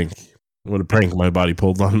 What a prank! What a prank my body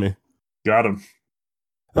pulled on me. Got him.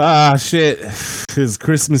 Ah, shit. It's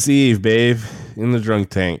Christmas Eve, babe. In the drunk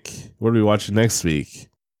tank. What are we watching next week?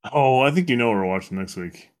 Oh, I think you know what we're watching next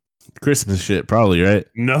week. Christmas shit, probably, right?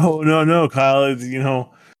 No, Kyle.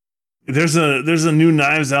 There's a new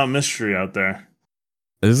Knives Out mystery out there.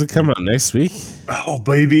 Does it come out next week? Oh,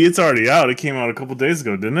 baby, it's already out. It came out a couple days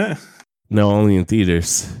ago, didn't it? No, only in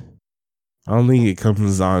theaters. I don't think it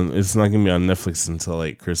comes on. It's not gonna be on Netflix until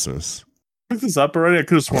like Christmas. Look this up already. I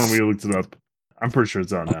could have sworn we looked it up. I'm pretty sure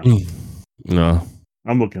it's out now. No,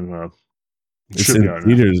 I'm looking it up. it's in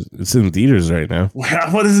theaters. It's in theaters right now.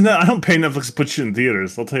 What is it? I don't pay Netflix to put shit in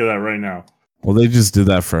theaters. I'll tell you that right now. Well, they just did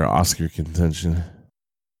that for Oscar contention.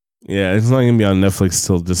 Yeah, it's not gonna be on Netflix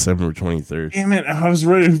till December 23rd. Damn it! I was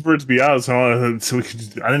ready for it to be out, so we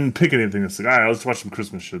could. I didn't pick anything. It's like, all right, let's watch some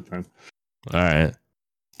Christmas shit then. All right,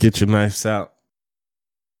 get your knives out.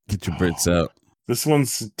 Get your Brits out. This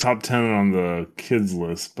one's top 10 on the kids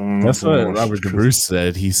list. But that's what Robert the Bruce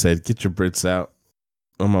said. He said, "Get your Brits out."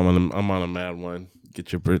 I'm on a mad one.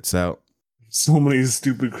 Get your Brits out. So many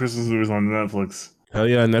stupid Christmas movies on Netflix. Hell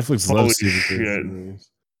yeah, Netflix loves stupid Christmas movies.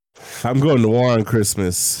 I'm going to war on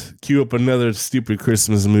Christmas. Cue up another stupid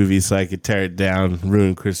Christmas movie so I could tear it down,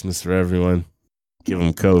 ruin Christmas for everyone. Give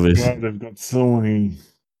them COVID. God, they've got so many.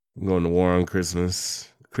 I'm going to war on Christmas.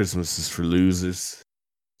 Christmas is for losers.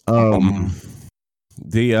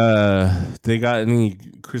 They got any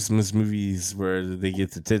Christmas movies where they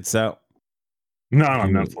get the tits out? Not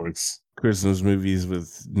on Netflix. Christmas movies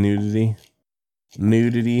with nudity,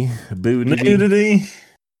 bootity. Nudity.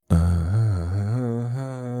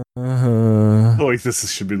 I feel like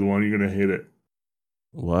this should be the one. You're gonna hate it.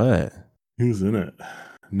 What? Who's in it?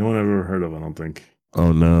 No one I've ever heard of. I don't think.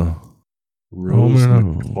 Oh no. Rose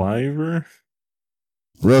McIver?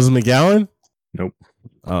 Rose McGowan? Nope.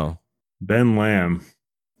 Oh. Ben Lamb.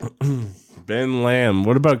 Ben Lamb.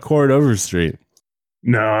 What about Cord Overstreet?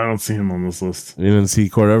 No, I don't see him on this list. You didn't see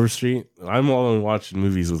Cord Overstreet? I'm only watching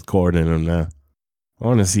movies with Cord in them now. I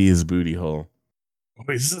want to see his booty hole.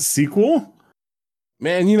 Wait, is this a sequel?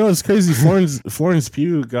 Man, you know it's crazy. Florence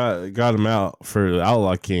Pugh got him out for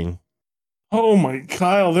Outlaw King. Oh my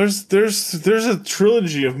Kyle, there's a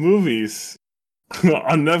trilogy of movies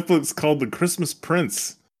on Netflix called The Christmas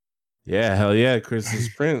Prince. Yeah, hell yeah, Christmas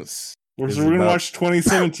Prince. We're gonna watch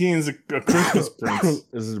 2017's a Christmas Prince.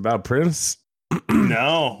 Is it about Prince?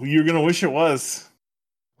 No, you're gonna wish it was.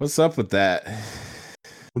 What's up with that?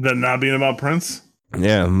 Would that not being about Prince?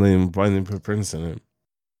 Yeah, why didn't they put Prince in it?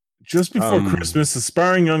 Just before Christmas,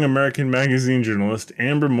 aspiring young American magazine journalist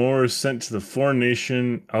Amber Moore is sent to the foreign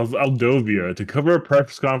nation of Aldovia to cover a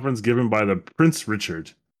press conference given by the Prince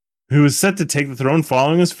Richard, who is set to take the throne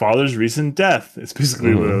following his father's recent death. It's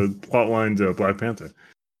basically the plotline to Black Panther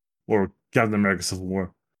or Captain America Civil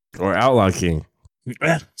War. Or Outlaw King.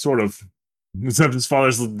 Sort of. Except his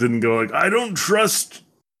father didn't go like, I don't trust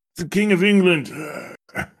the King of England.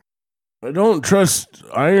 I don't trust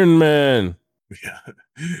Iron Man. Yeah.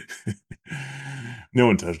 No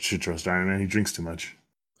one should trust Iron Man. He drinks too much.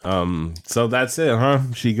 So that's it, huh?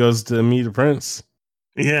 She goes to meet a prince.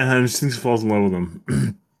 Yeah, and she thinks she falls in love with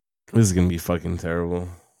him. This is gonna be fucking terrible.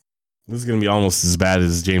 This is gonna be almost as bad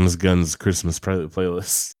as James Gunn's Christmas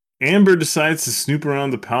playlist. Amber decides to snoop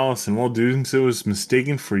around the palace, and while doing so is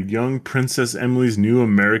mistaken for young Princess Emily's new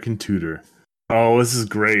American tutor. Oh, this is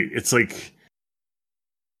great. It's like...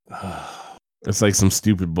 It's like some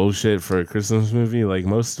stupid bullshit for a Christmas movie, like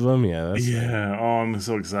most of them. Yeah, that's yeah. Oh, I'm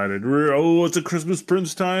so excited. Oh, it's a Christmas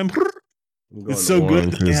Prince time. I'm going It's to so war good on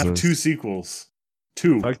that they have Christmas. 2 sequels.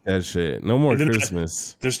 2. Fuck that shit. No more And then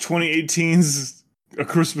Christmas. There's 2018's A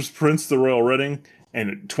Christmas Prince, The Royal Wedding,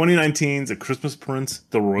 and 2019's A Christmas Prince,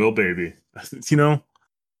 The Royal Baby. You know?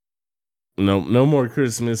 No more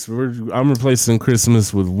Christmas. I'm replacing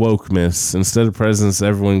Christmas with wokeness. Instead of presents,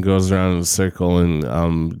 everyone goes around in a circle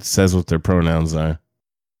and says what their pronouns are.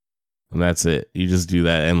 And that's it. You just do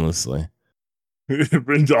that endlessly.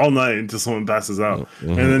 All night until someone passes out.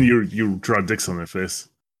 Mm-hmm. And then you draw dicks on their face.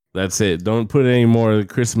 That's it. Don't put any more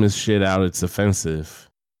Christmas shit out. It's offensive.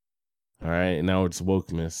 All right. Now it's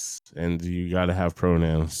wokeness. And you got to have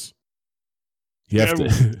pronouns. You have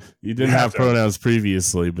to. You didn't have pronouns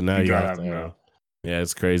previously, but now you have to have. Yeah,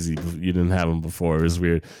 it's crazy. You didn't have them before. It was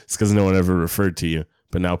weird. It's because no one ever referred to you,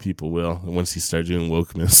 but now people will. And once you start doing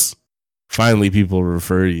wokeness, finally people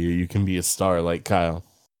refer to you. You can be a star like Kyle.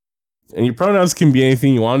 And your pronouns can be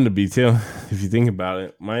anything you want them to be too, if you think about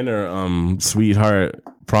it. Mine are sweetheart,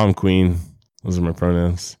 prom queen. Those are my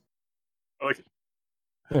pronouns.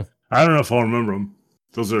 Yeah. I don't know if I'll remember them.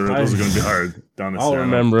 Those are going to be hard. I'll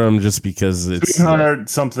remember them just because it's sweetheart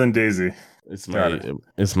something Daisy. It's my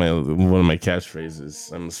one of my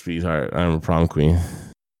catchphrases. I'm a sweetheart. I'm a prom queen.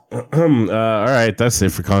 All right, that's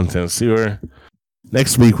it for content sewer.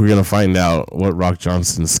 Next week we're gonna find out what Rock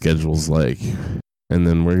Johnson's schedule's like, and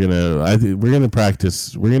then we're gonna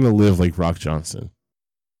practice. We're gonna live like Rock Johnson.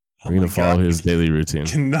 We're gonna follow his daily routine.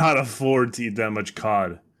 Cannot afford to eat that much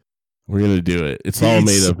cod. We're gonna do it. It's all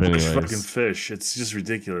made up anyways. Fucking fish. It's just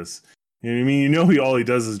ridiculous. You know what I mean? You know, all he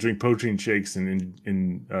does is drink protein shakes and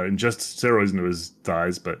ingest steroids into his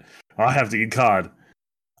thighs. But I have to eat cod.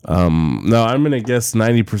 No, I'm gonna guess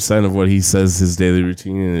 90% of what he says his daily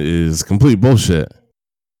routine is complete bullshit.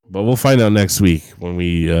 But we'll find out next week when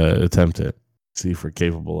we attempt it. See if we're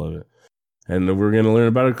capable of it. And we're gonna learn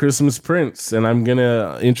about a Christmas Prince, and I'm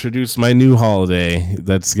gonna introduce my new holiday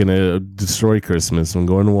that's gonna destroy Christmas. I'm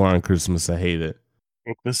going to war on Christmas. I hate it.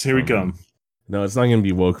 Wokeness, here we come. No, it's not gonna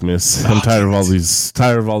be wokeness. I'm tired of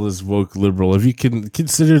all this woke liberal. Have you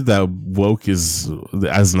considered that woke is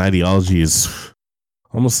as an ideology is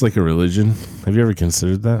almost like a religion? Have you ever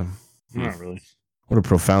considered that? Not really. What a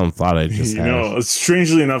profound thought I just had. You know,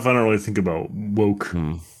 strangely enough, I don't really think about woke.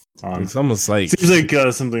 It's almost like seems like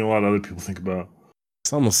something a lot of other people think about.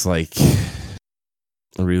 It's almost like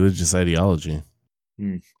a religious ideology.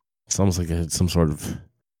 It's almost like some sort of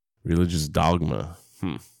religious dogma.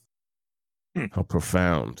 How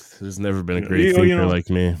profound! There's never been a great thinker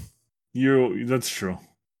like me. That's true.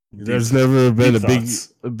 There's never been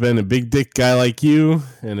a big dick guy like you,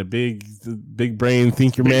 and a big brain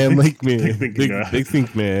thinker man like me. Big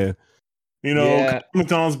think man. You know,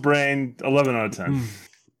 McDonald's brain, 11 out of 10.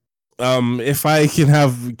 If I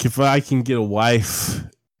can get a wife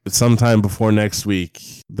sometime before next week,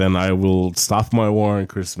 then I will stop my war on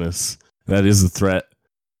Christmas. That is a threat.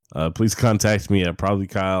 Please contact me at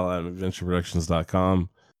probablykyle@adventureproductions.com.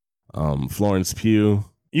 Florence Pugh.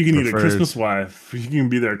 You can need a Christmas wife. You can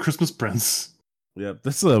be their Christmas prince. Yep,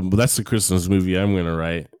 that's a Christmas movie I'm gonna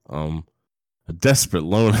write. A desperate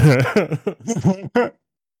loner.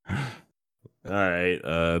 All right,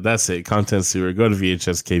 that's it. Content sewer. Go to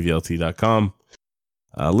vhskvlt.com.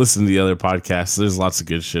 Listen to the other podcasts. There's lots of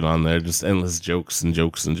good shit on there. Just endless jokes and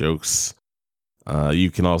jokes and jokes.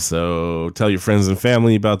 You can also tell your friends and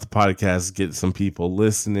family about the podcast. Get some people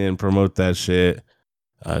listening. Promote that shit.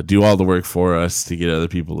 Do all the work for us to get other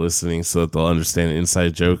people listening so that they'll understand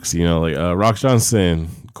inside jokes. You know, like Rock Johnson,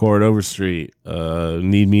 Cord Overstreet,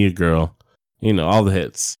 Need Me a Girl. You know, all the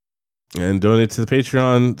hits. And donate to the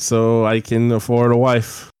Patreon so I can afford a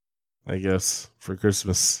wife, I guess, for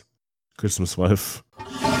Christmas. Christmas wife.